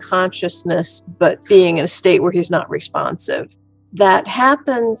losing consciousness, but being in a state where he's not responsive. That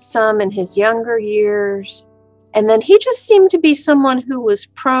happened some in his younger years. And then he just seemed to be someone who was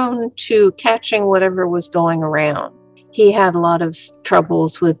prone to catching whatever was going around. He had a lot of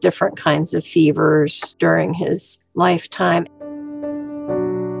troubles with different kinds of fevers during his lifetime.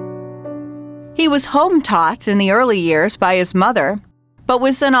 He was home taught in the early years by his mother, but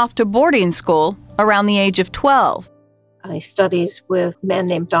was sent off to boarding school around the age of 12. He studies with a man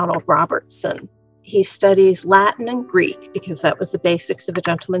named Donald Robertson. He studies Latin and Greek because that was the basics of a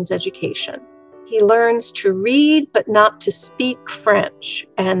gentleman's education. He learns to read but not to speak French,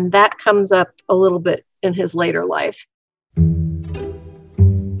 and that comes up a little bit in his later life.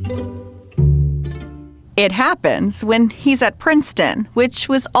 It happens when he's at Princeton, which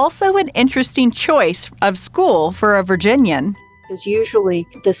was also an interesting choice of school for a Virginian. Because usually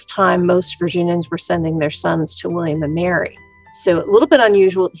this time, most Virginians were sending their sons to William and Mary. So a little bit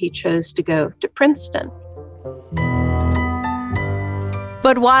unusual that he chose to go to Princeton.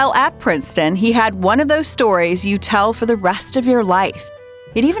 But while at Princeton, he had one of those stories you tell for the rest of your life.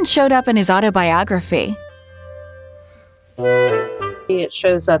 It even showed up in his autobiography. It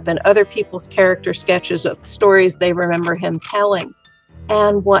shows up in other people's character sketches of stories they remember him telling.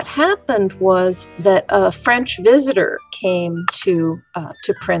 And what happened was that a French visitor came to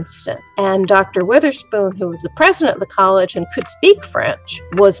Princeton, and Dr. Witherspoon, who was the president of the college and could speak French,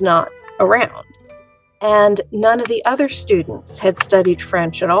 was not around. And none of the other students had studied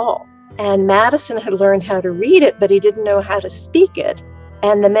French at all. And Madison had learned how to read it, but he didn't know how to speak it.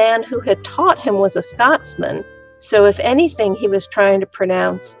 And the man who had taught him was a Scotsman. So if anything, he was trying to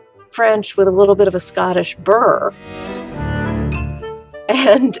pronounce French with a little bit of a Scottish burr.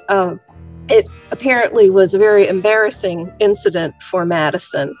 And it apparently was a very embarrassing incident for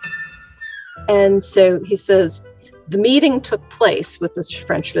Madison. And so he says, the meeting took place with this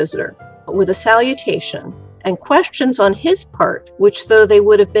French visitor with a salutation and questions on his part, which though they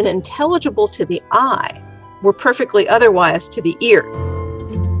would have been intelligible to the eye, were perfectly otherwise to the ear.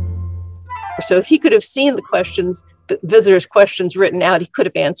 So if he could have seen the visitor's questions written out, he could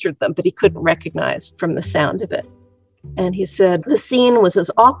have answered them, but he couldn't recognize from the sound of it. And he said, the scene was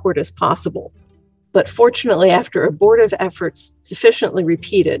as awkward as possible. But fortunately, after abortive efforts sufficiently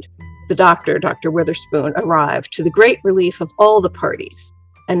repeated, the doctor, Dr. Witherspoon, arrived to the great relief of all the parties,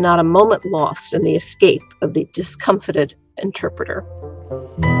 and not a moment lost in the escape of the discomfited interpreter.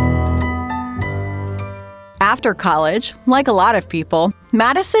 After college, like a lot of people,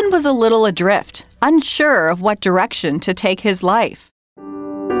 Madison was a little adrift, unsure of what direction to take his life.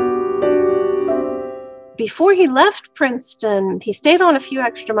 Before he left Princeton, he stayed on a few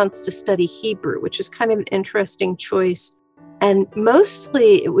extra months to study Hebrew, which is kind of an interesting choice. And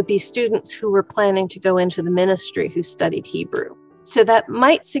mostly it would be students who were planning to go into the ministry who studied Hebrew. So that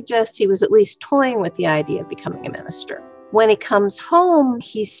might suggest he was at least toying with the idea of becoming a minister. When he comes home,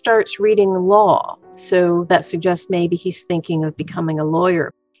 he starts reading law. So that suggests maybe he's thinking of becoming a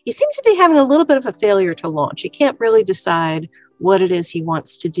lawyer. He seems to be having a little bit of a failure to launch. He can't really decide what it is he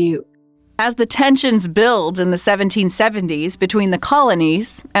wants to do. As the tensions build in the 1770s between the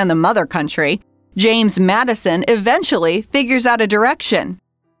colonies and the mother country, James Madison eventually figures out a direction.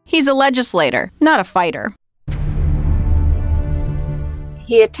 He's a legislator, not a fighter.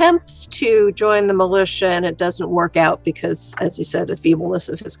 He attempts to join the militia, and it doesn't work out because, as he said, the feebleness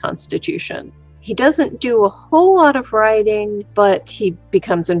of his constitution. He doesn't do a whole lot of writing, but he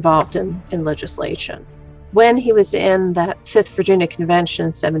becomes involved in legislation. When he was in that 5th Virginia Convention in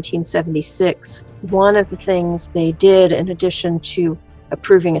 1776, one of the things they did, in addition to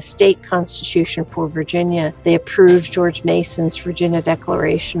approving a state constitution for Virginia, they approved George Mason's Virginia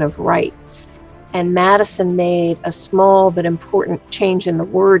Declaration of Rights. And Madison made a small but important change in the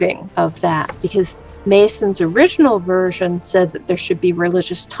wording of that, because Mason's original version said that there should be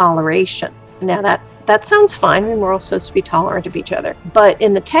religious toleration. Now that sounds fine, and we're all supposed to be tolerant of each other. But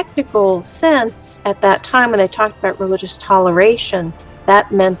in the technical sense, at that time when they talked about religious toleration,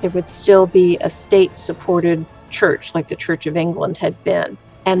 that meant there would still be a state-supported church, like the Church of England had been,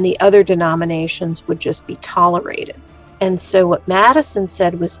 and the other denominations would just be tolerated. And so what Madison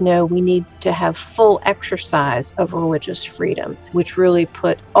said was, no, we need to have full exercise of religious freedom, which really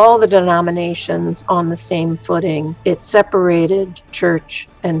put all the denominations on the same footing. It separated church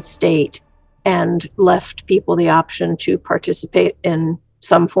and state and left people the option to participate in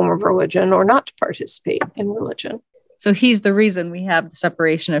some form of religion or not to participate in religion. So he's the reason we have the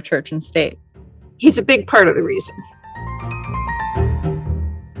separation of church and state. He's a big part of the reason.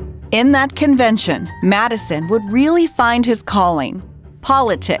 In that convention, Madison would really find his calling: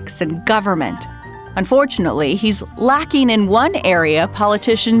 politics and government. Unfortunately, he's lacking in one area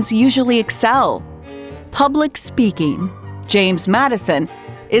politicians usually excel: public speaking. James Madison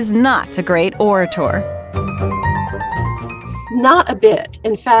is not a great orator. Not a bit.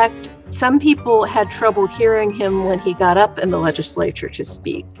 In fact, some people had trouble hearing him when he got up in the legislature to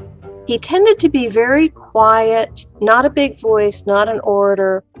speak. He tended to be very quiet, not a big voice, not an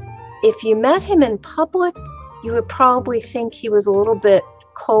orator. If you met him in public, you would probably think he was a little bit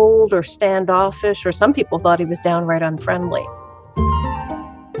cold or standoffish, or some people thought he was downright unfriendly.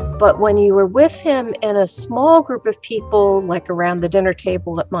 But when you were with him in a small group of people, like around the dinner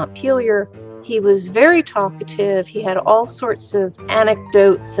table at Montpelier, he was very talkative. He had all sorts of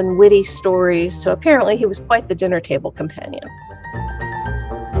anecdotes and witty stories. So apparently he was quite the dinner table companion.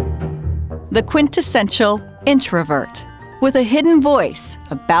 The quintessential introvert, with a hidden voice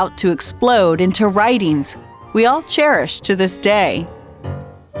about to explode into writings we all cherish to this day.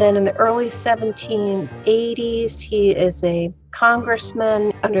 Then in the early 1780s, he is a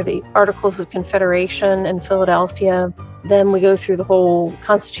congressman under the Articles of Confederation in Philadelphia. Then we go through the whole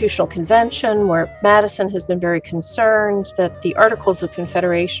Constitutional Convention, where Madison has been very concerned that the Articles of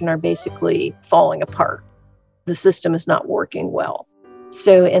Confederation are basically falling apart. The system is not working well.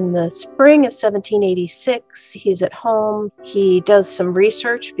 So in the spring of 1786, he's at home. He does some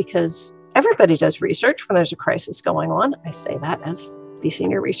research, because everybody does research when there's a crisis going on. I say that as the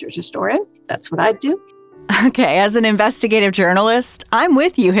senior research historian. That's what I do. Okay, as an investigative journalist, I'm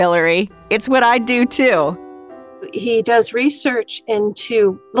with you, Hillary. It's what I do too. He does research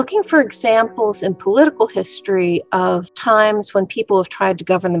into looking for examples in political history of times when people have tried to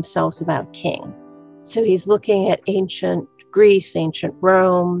govern themselves without a king. So he's looking at ancient Greece, ancient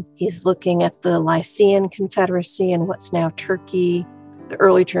Rome. He's looking at the Lycian Confederacy in what's now Turkey, the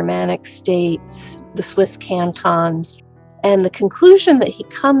early Germanic states, the Swiss cantons. And the conclusion that he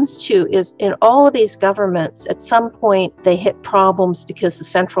comes to is, in all of these governments, at some point they hit problems because the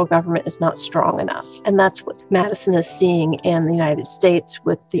central government is not strong enough. And that's what Madison is seeing in the United States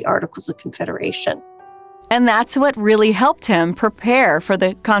with the Articles of Confederation. And that's what really helped him prepare for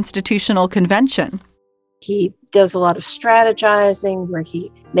the Constitutional Convention. He does a lot of strategizing where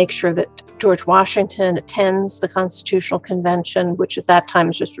he makes sure that George Washington attends the Constitutional Convention, which at that time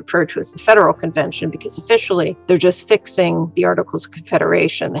is just referred to as the Federal Convention, because officially they're just fixing the Articles of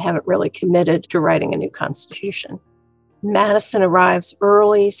Confederation. They haven't really committed to writing a new constitution. Madison arrives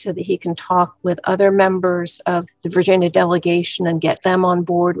early so that he can talk with other members of the Virginia delegation and get them on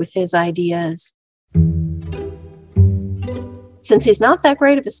board with his ideas. Since he's not that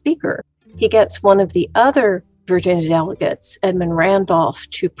great of a speaker, he gets one of the other Virginia delegates, Edmund Randolph,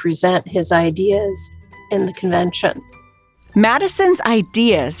 to present his ideas in the convention. Madison's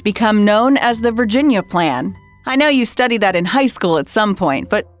ideas become known as the Virginia Plan. I know you studied that in high school at some point,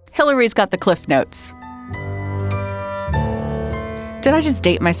 but Hillary's got the Cliff Notes. Did I just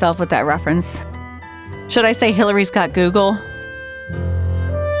date myself with that reference? Should I say Hillary's got Google?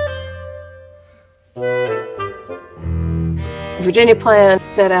 Virginia Plan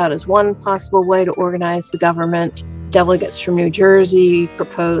set out as one possible way to organize the government. Delegates from New Jersey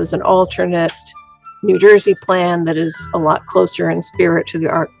propose an alternate New Jersey plan that is a lot closer in spirit to the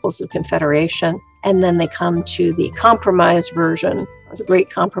Articles of Confederation. And then they come to the compromise version, or the Great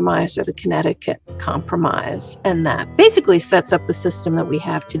Compromise, or the Connecticut Compromise. And that basically sets up the system that we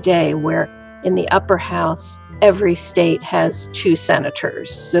have today, where in the upper house, every state has 2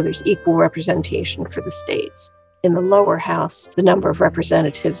 senators. So there's equal representation for the states. In the lower house, the number of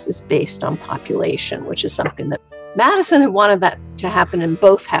representatives is based on population, which is something that Madison had wanted that to happen in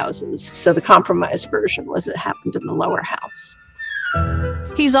both houses. So the compromise version was it happened in the lower house.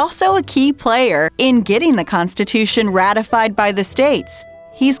 He's also a key player in getting the Constitution ratified by the states.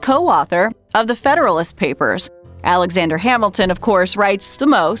 He's co-author of the Federalist Papers. Alexander Hamilton, of course, writes the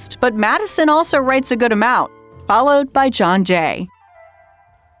most, but Madison also writes a good amount, followed by John Jay.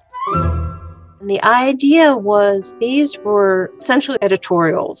 And the idea was these were essentially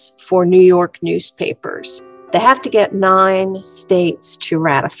editorials for New York newspapers. They have to get 9 states to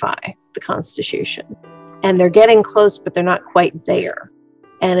ratify the Constitution. And they're getting close, but they're not quite there.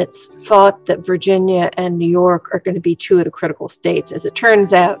 And it's thought that Virginia and New York are going to be 2 of the critical states. As it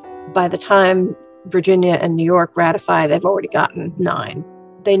turns out, by the time Virginia and New York ratify, they've already gotten 9.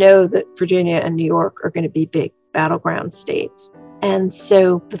 They know that Virginia and New York are going to be big battleground states. And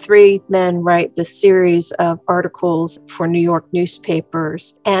so the 3 men write this series of articles for New York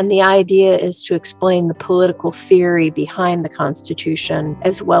newspapers. And the idea is to explain the political theory behind the Constitution,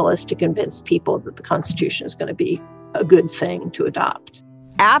 as well as to convince people that the Constitution is going to be a good thing to adopt.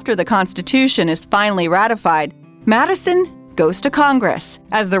 After the Constitution is finally ratified, Madison goes to Congress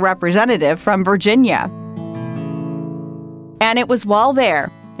as the representative from Virginia. And it was while there,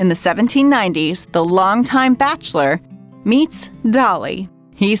 in the 1790s, the longtime bachelor meets Dolly.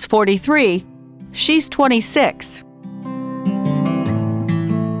 He's 43, she's 26.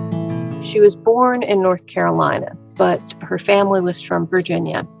 She was born in North Carolina, but her family was from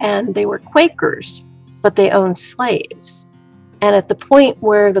Virginia, and they were Quakers, but they owned slaves. And at the point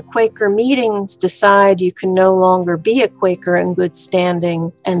where the Quaker meetings decide you can no longer be a Quaker in good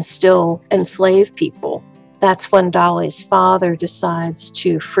standing and still enslave people, that's when Dolly's father decides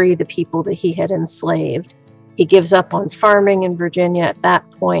to free the people that he had enslaved. He gives up on farming in Virginia at that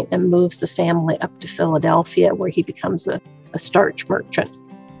point and moves the family up to Philadelphia, where he becomes a starch merchant.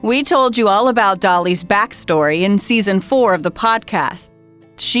 We told you all about Dolly's backstory in season 4 of the podcast.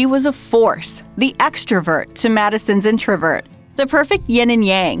 She was a force, the extrovert to Madison's introvert, the perfect yin and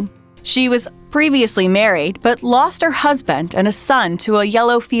yang. She was previously married, but lost her husband and a son to a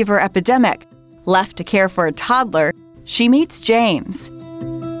yellow fever epidemic. Left to care for a toddler, she meets James.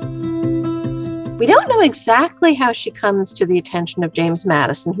 We don't know exactly how she comes to the attention of James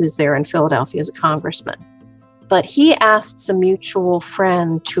Madison, who's there in Philadelphia as a congressman. But he asks a mutual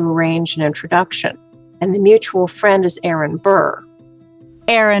friend to arrange an introduction. And the mutual friend is Aaron Burr.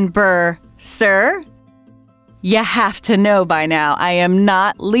 Aaron Burr, sir? You have to know by now, I am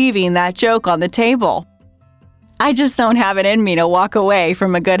not leaving that joke on the table. I just don't have it in me to walk away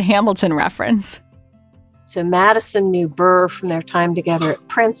from a good Hamilton reference. So Madison knew Burr from their time together at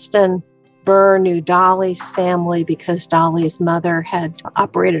Princeton. Burr knew Dolly's family because Dolly's mother had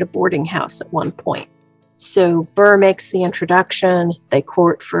operated a boarding house at one point. So Burr makes the introduction, they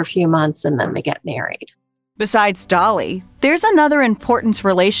court for a few months, and then they get married. Besides Dolly, there's another important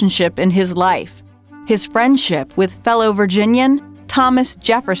relationship in his life. His friendship with fellow Virginian Thomas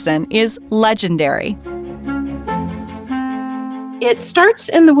Jefferson is legendary. It starts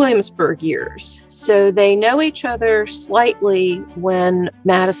in the Williamsburg years. So they know each other slightly when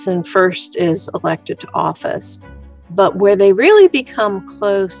Madison first is elected to office. But where they really become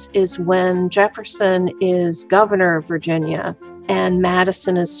close is when Jefferson is governor of Virginia and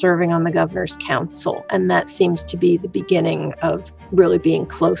Madison is serving on the governor's council. And that seems to be the beginning of really being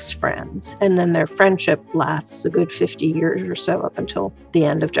close friends. And then their friendship lasts a good 50 years or so up until the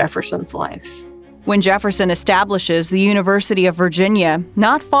end of Jefferson's life. When Jefferson establishes the University of Virginia,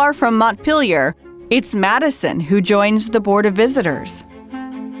 not far from Montpelier, it's Madison who joins the Board of Visitors.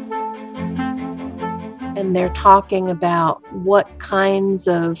 And they're talking about what kinds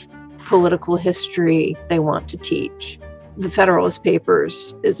of political history they want to teach. The Federalist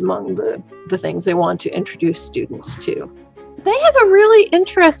Papers is among the things they want to introduce students to. They have a really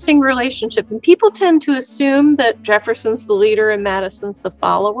interesting relationship, and people tend to assume that Jefferson's the leader and Madison's the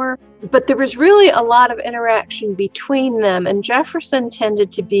follower. But there was really a lot of interaction between them, and Jefferson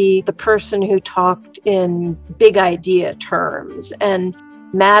tended to be the person who talked in big idea terms. And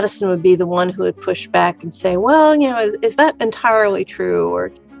Madison would be the one who would push back and say, well, is that entirely true?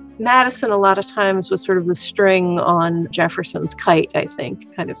 Or Madison, a lot of times, was sort of the string on Jefferson's kite, I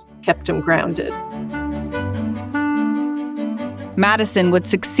think, kind of kept him grounded. Madison would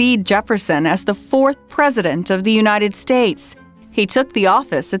succeed Jefferson as the 4th president of the United States. He took the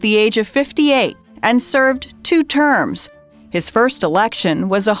office at the age of 58 and served 2 terms. His first election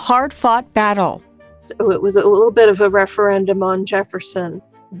was a hard-fought battle. So it was a little bit of a referendum on Jefferson.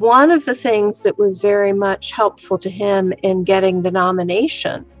 One of the things that was very much helpful to him in getting the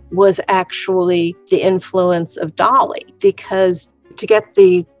nomination was actually the influence of Dolley, because to get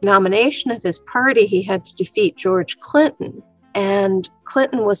the nomination of his party, he had to defeat George Clinton. And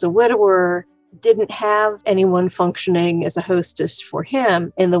Clinton was a widower, didn't have anyone functioning as a hostess for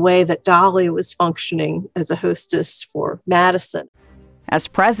him in the way that Dolley was functioning as a hostess for Madison. As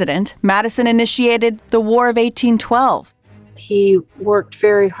president, Madison initiated the War of 1812. He worked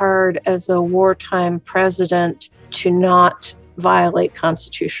very hard as a wartime president to not violate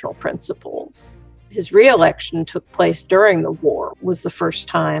constitutional principles. His re-election took place during the war. It was the first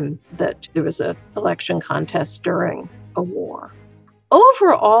time that there was an election contest during a war.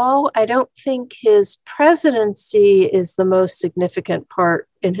 Overall, I don't think his presidency is the most significant part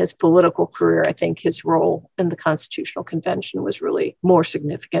in his political career. I think his role in the Constitutional Convention was really more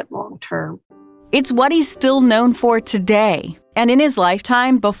significant long term. It's what he's still known for today. And in his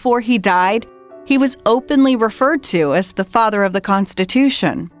lifetime, before he died, he was openly referred to as the father of the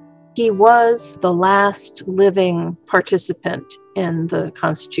Constitution. He was the last living participant in the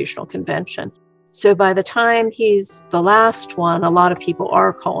Constitutional Convention. So by the time he's the last one, a lot of people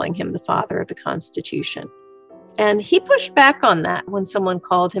are calling him the father of the Constitution. And he pushed back on that when someone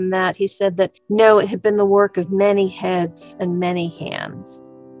called him that. He said that, no, it had been the work of many heads and many hands.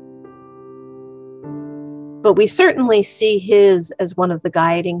 But we certainly see his as one of the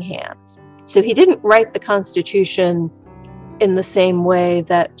guiding hands. So he didn't write the Constitution in the same way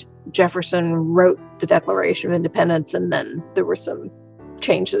that Jefferson wrote the Declaration of Independence, and then there were some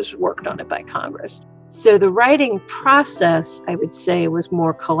changes worked on it by Congress. So the writing process, I would say, was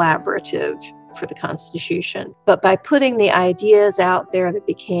more collaborative for the Constitution. But by putting the ideas out there that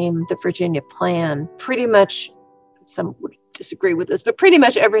became the Virginia Plan, pretty much, some would disagree with this, but pretty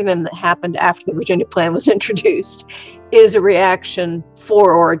much everything that happened after the Virginia Plan was introduced is a reaction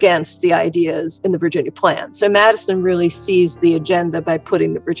for or against the ideas in the Virginia Plan. So Madison really seized the agenda by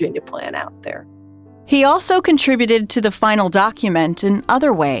putting the Virginia Plan out there. He also contributed to the final document in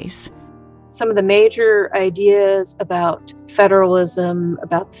other ways. Some of the major ideas about federalism,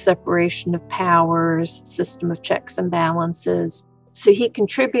 about the separation of powers, system of checks and balances. So he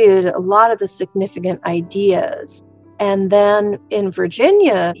contributed a lot of the significant ideas. And then in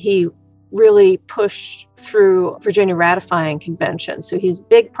Virginia, he really pushed through Virginia ratifying convention. So he's a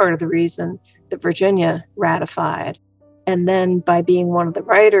big part of the reason that Virginia ratified. And then by being one of the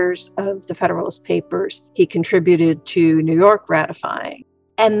writers of the Federalist Papers, he contributed to New York ratifying.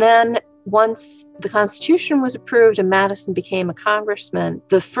 And then once the Constitution was approved and Madison became a congressman,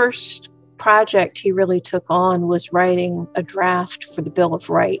 the first project he really took on was writing a draft for the Bill of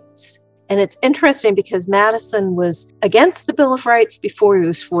Rights. And it's interesting because Madison was against the Bill of Rights before he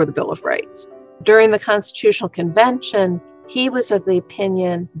was for the Bill of Rights. During the Constitutional Convention, he was of the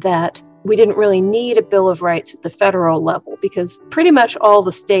opinion that we didn't really need a Bill of Rights at the federal level because pretty much all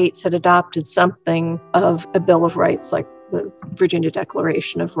the states had adopted something of a Bill of Rights, like the Virginia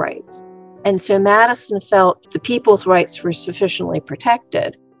Declaration of Rights. And so Madison felt the people's rights were sufficiently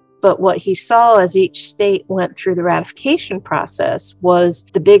protected. But what he saw as each state went through the ratification process was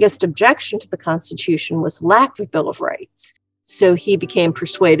the biggest objection to the Constitution was lack of Bill of Rights. So he became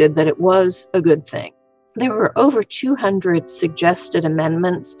persuaded that it was a good thing. There were over 200 suggested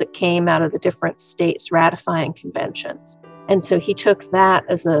amendments that came out of the different states ratifying conventions. And so he took that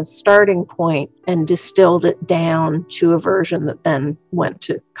as a starting point and distilled it down to a version that then went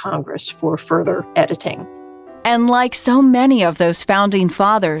to Congress for further editing. And like so many of those founding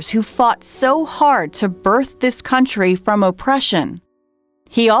fathers who fought so hard to birth this country from oppression,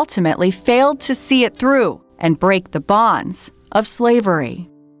 he ultimately failed to see it through and break the bonds of slavery.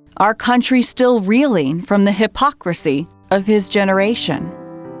 Our country still reeling from the hypocrisy of his generation.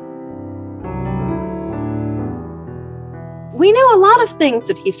 We know a lot of things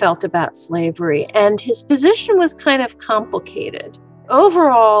that he felt about slavery, and his position was kind of complicated.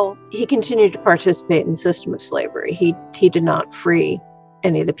 Overall, he continued to participate in the system of slavery. He did not free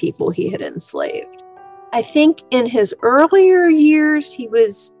any of the people he had enslaved. I think in his earlier years, he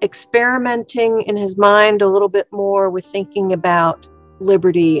was experimenting in his mind a little bit more with thinking about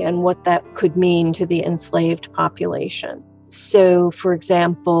liberty and what that could mean to the enslaved population. So, for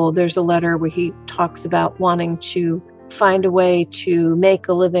example, there's a letter where he talks about wanting to find a way to make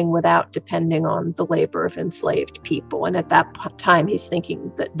a living without depending on the labor of enslaved people. And at that time, he's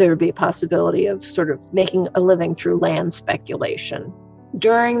thinking that there would be a possibility of sort of making a living through land speculation.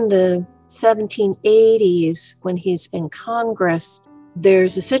 During the 1780s, when he's in Congress,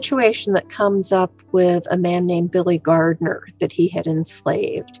 there's a situation that comes up with a man named Billy Gardner that he had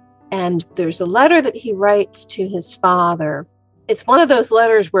enslaved. And there's a letter that he writes to his father. It's one of those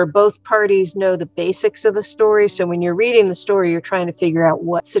letters where both parties know the basics of the story. So when you're reading the story, you're trying to figure out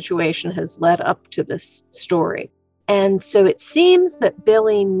what situation has led up to this story. And so it seems that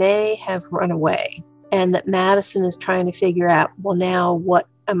Billy may have run away and that Madison is trying to figure out, well, now what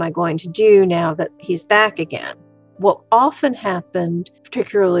am I going to do now that he's back again? What often happened,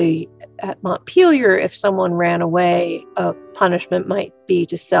 particularly at Montpelier, if someone ran away, a punishment might be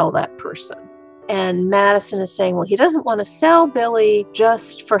to sell that person. And Madison is saying, well, he doesn't want to sell Billy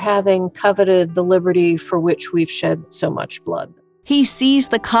just for having coveted the liberty for which we've shed so much blood. He sees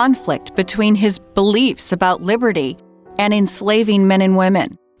the conflict between his beliefs about liberty and enslaving men and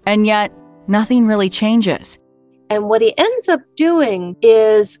women, and yet nothing really changes. And what he ends up doing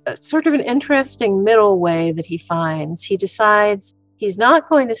is sort of an interesting middle way that he finds. He decides he's not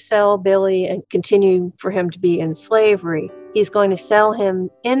going to sell Billy and continue for him to be in slavery. He's going to sell him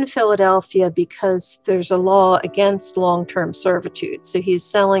in Philadelphia because there's a law against long-term servitude. So he's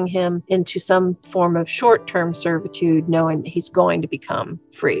selling him into some form of short-term servitude, knowing that he's going to become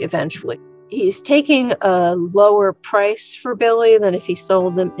free eventually. He's taking a lower price for Billy than if he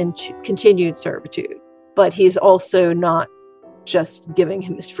sold them into continued servitude. But he's also not just giving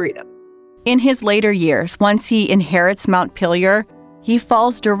him his freedom. In his later years, once he inherits Montpelier, he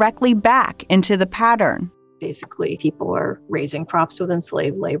falls directly back into the pattern. Basically, people are raising crops with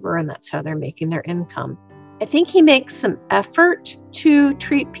enslaved labor, and that's how they're making their income. I think he makes some effort to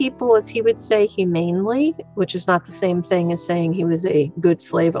treat people, as he would say, humanely, which is not the same thing as saying he was a good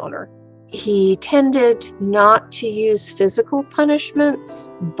slave owner. He tended not to use physical punishments,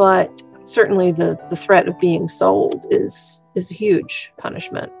 but certainly the threat of being sold is a huge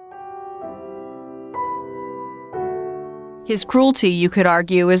punishment. His cruelty, you could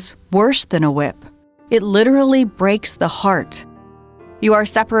argue, is worse than a whip. It literally breaks the heart. You are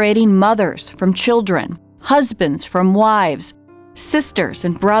separating mothers from children, husbands from wives, sisters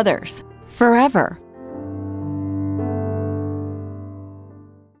and brothers, forever.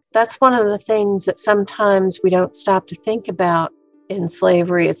 That's one of the things that sometimes we don't stop to think about in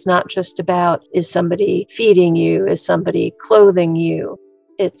slavery. It's not just about, is somebody feeding you? Is somebody clothing you?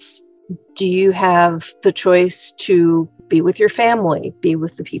 It's, do you have the choice to be with your family, be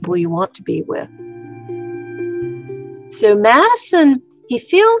with the people you want to be with? So Madison, he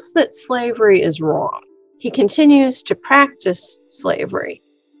feels that slavery is wrong. He continues to practice slavery.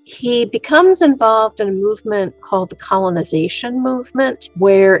 He becomes involved in a movement called the colonization movement,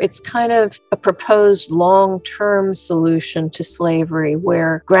 where it's kind of a proposed long-term solution to slavery,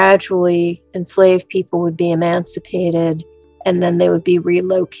 where gradually enslaved people would be emancipated and then they would be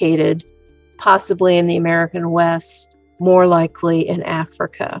relocated, possibly in the American West, more likely in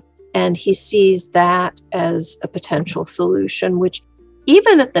Africa. And he sees that as a potential solution, which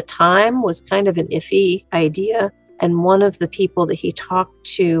even at the time was kind of an iffy idea. And one of the people that he talked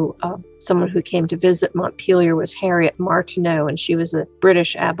to, someone who came to visit Montpelier, was Harriet Martineau, and she was a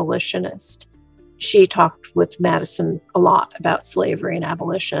British abolitionist. She talked with Madison a lot about slavery and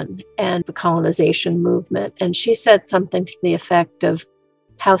abolition and the colonization movement. And she said something to the effect of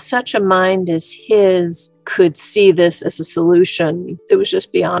how such a mind as his could see this as a solution. It was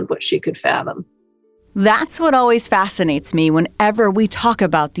just beyond what she could fathom. That's what always fascinates me whenever we talk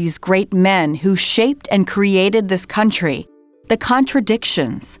about these great men who shaped and created this country. The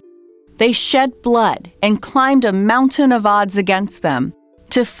contradictions. They shed blood and climbed a mountain of odds against them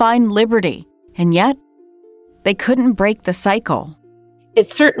to find liberty, and yet they couldn't break the cycle.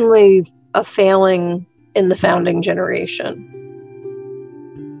 It's certainly a failing in the founding generation.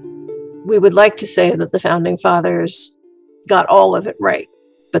 We would like to say that the founding fathers got all of it right,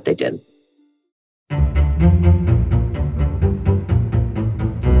 but they didn't.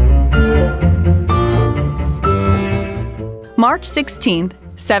 March 16th,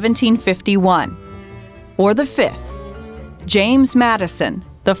 1751, or the 5th, James Madison,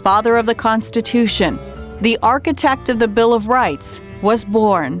 the father of the Constitution, the architect of the Bill of Rights, was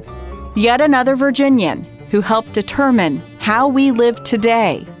born. Yet another Virginian who helped determine how we live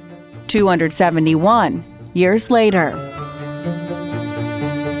today, 271 years later.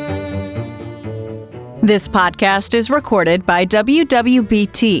 This podcast is recorded by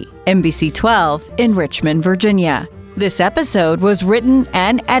WWBT, NBC 12 in Richmond, Virginia. This episode was written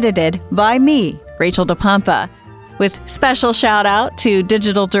and edited by me, Rachel DePompa, with special shout out to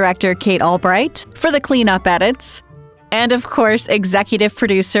digital director Kate Albright for the cleanup edits, and of course, executive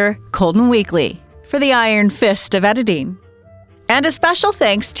producer Colton Weekly for the iron fist of editing. And a special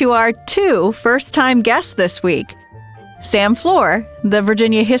thanks to our 2 first-time guests this week, Sam Floor, the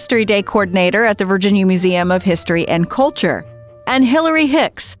Virginia History Day coordinator at the Virginia Museum of History and Culture, and Hillary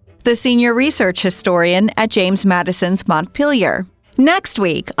Hicks, the senior research historian at James Madison's Montpelier. Next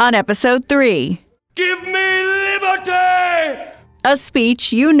week on episode 3. Give me liberty! A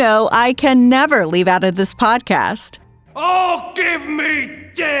speech you know I can never leave out of this podcast. Oh, give me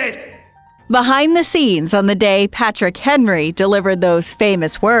death! Behind the scenes on the day Patrick Henry delivered those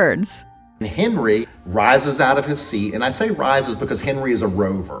famous words. Henry rises out of his seat, and I say rises because Henry is a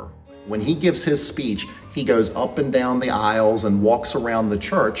rover. When he gives his speech, he goes up and down the aisles and walks around the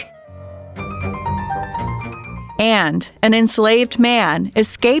church. And an enslaved man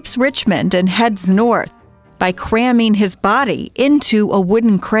escapes Richmond and heads north by cramming his body into a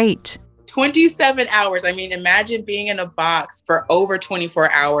wooden crate. 27 hours. I mean, imagine being in a box for over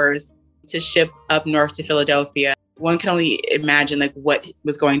 24 hours to ship up north to Philadelphia. One can only imagine what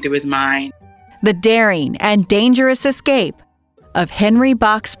was going through his mind. The daring and dangerous escape of Henry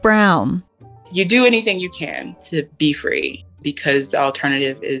Box Brown. You do anything you can to be free because the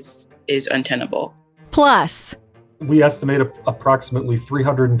alternative is untenable. Plus, we estimate approximately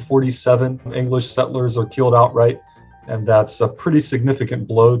 347 English settlers are killed outright, and that's a pretty significant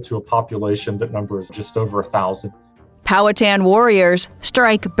blow to a population that numbers just over 1,000. Powhatan warriors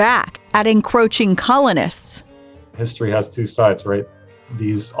strike back at encroaching colonists. History has 2 sides, right?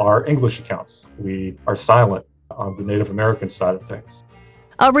 These are English accounts. We are silent on the Native American side of things.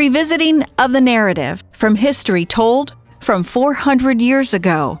 A revisiting of the narrative from history told from 400 years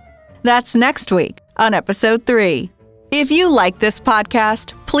ago. That's next week on episode 3. If you like this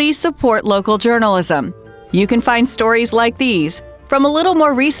podcast, please support local journalism. You can find stories like these from a little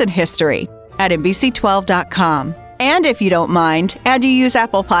more recent history at NBC12.com. And if you don't mind, and you use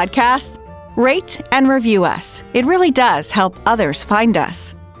Apple Podcasts, rate and review us. It really does help others find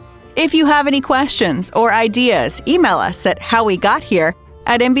us. If you have any questions or ideas, email us at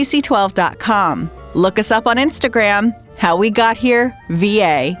howwegothere@NBC12.com. Look us up on Instagram,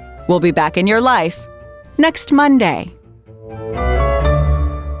 HowWeGotHereVA. We'll be back in your life next Monday.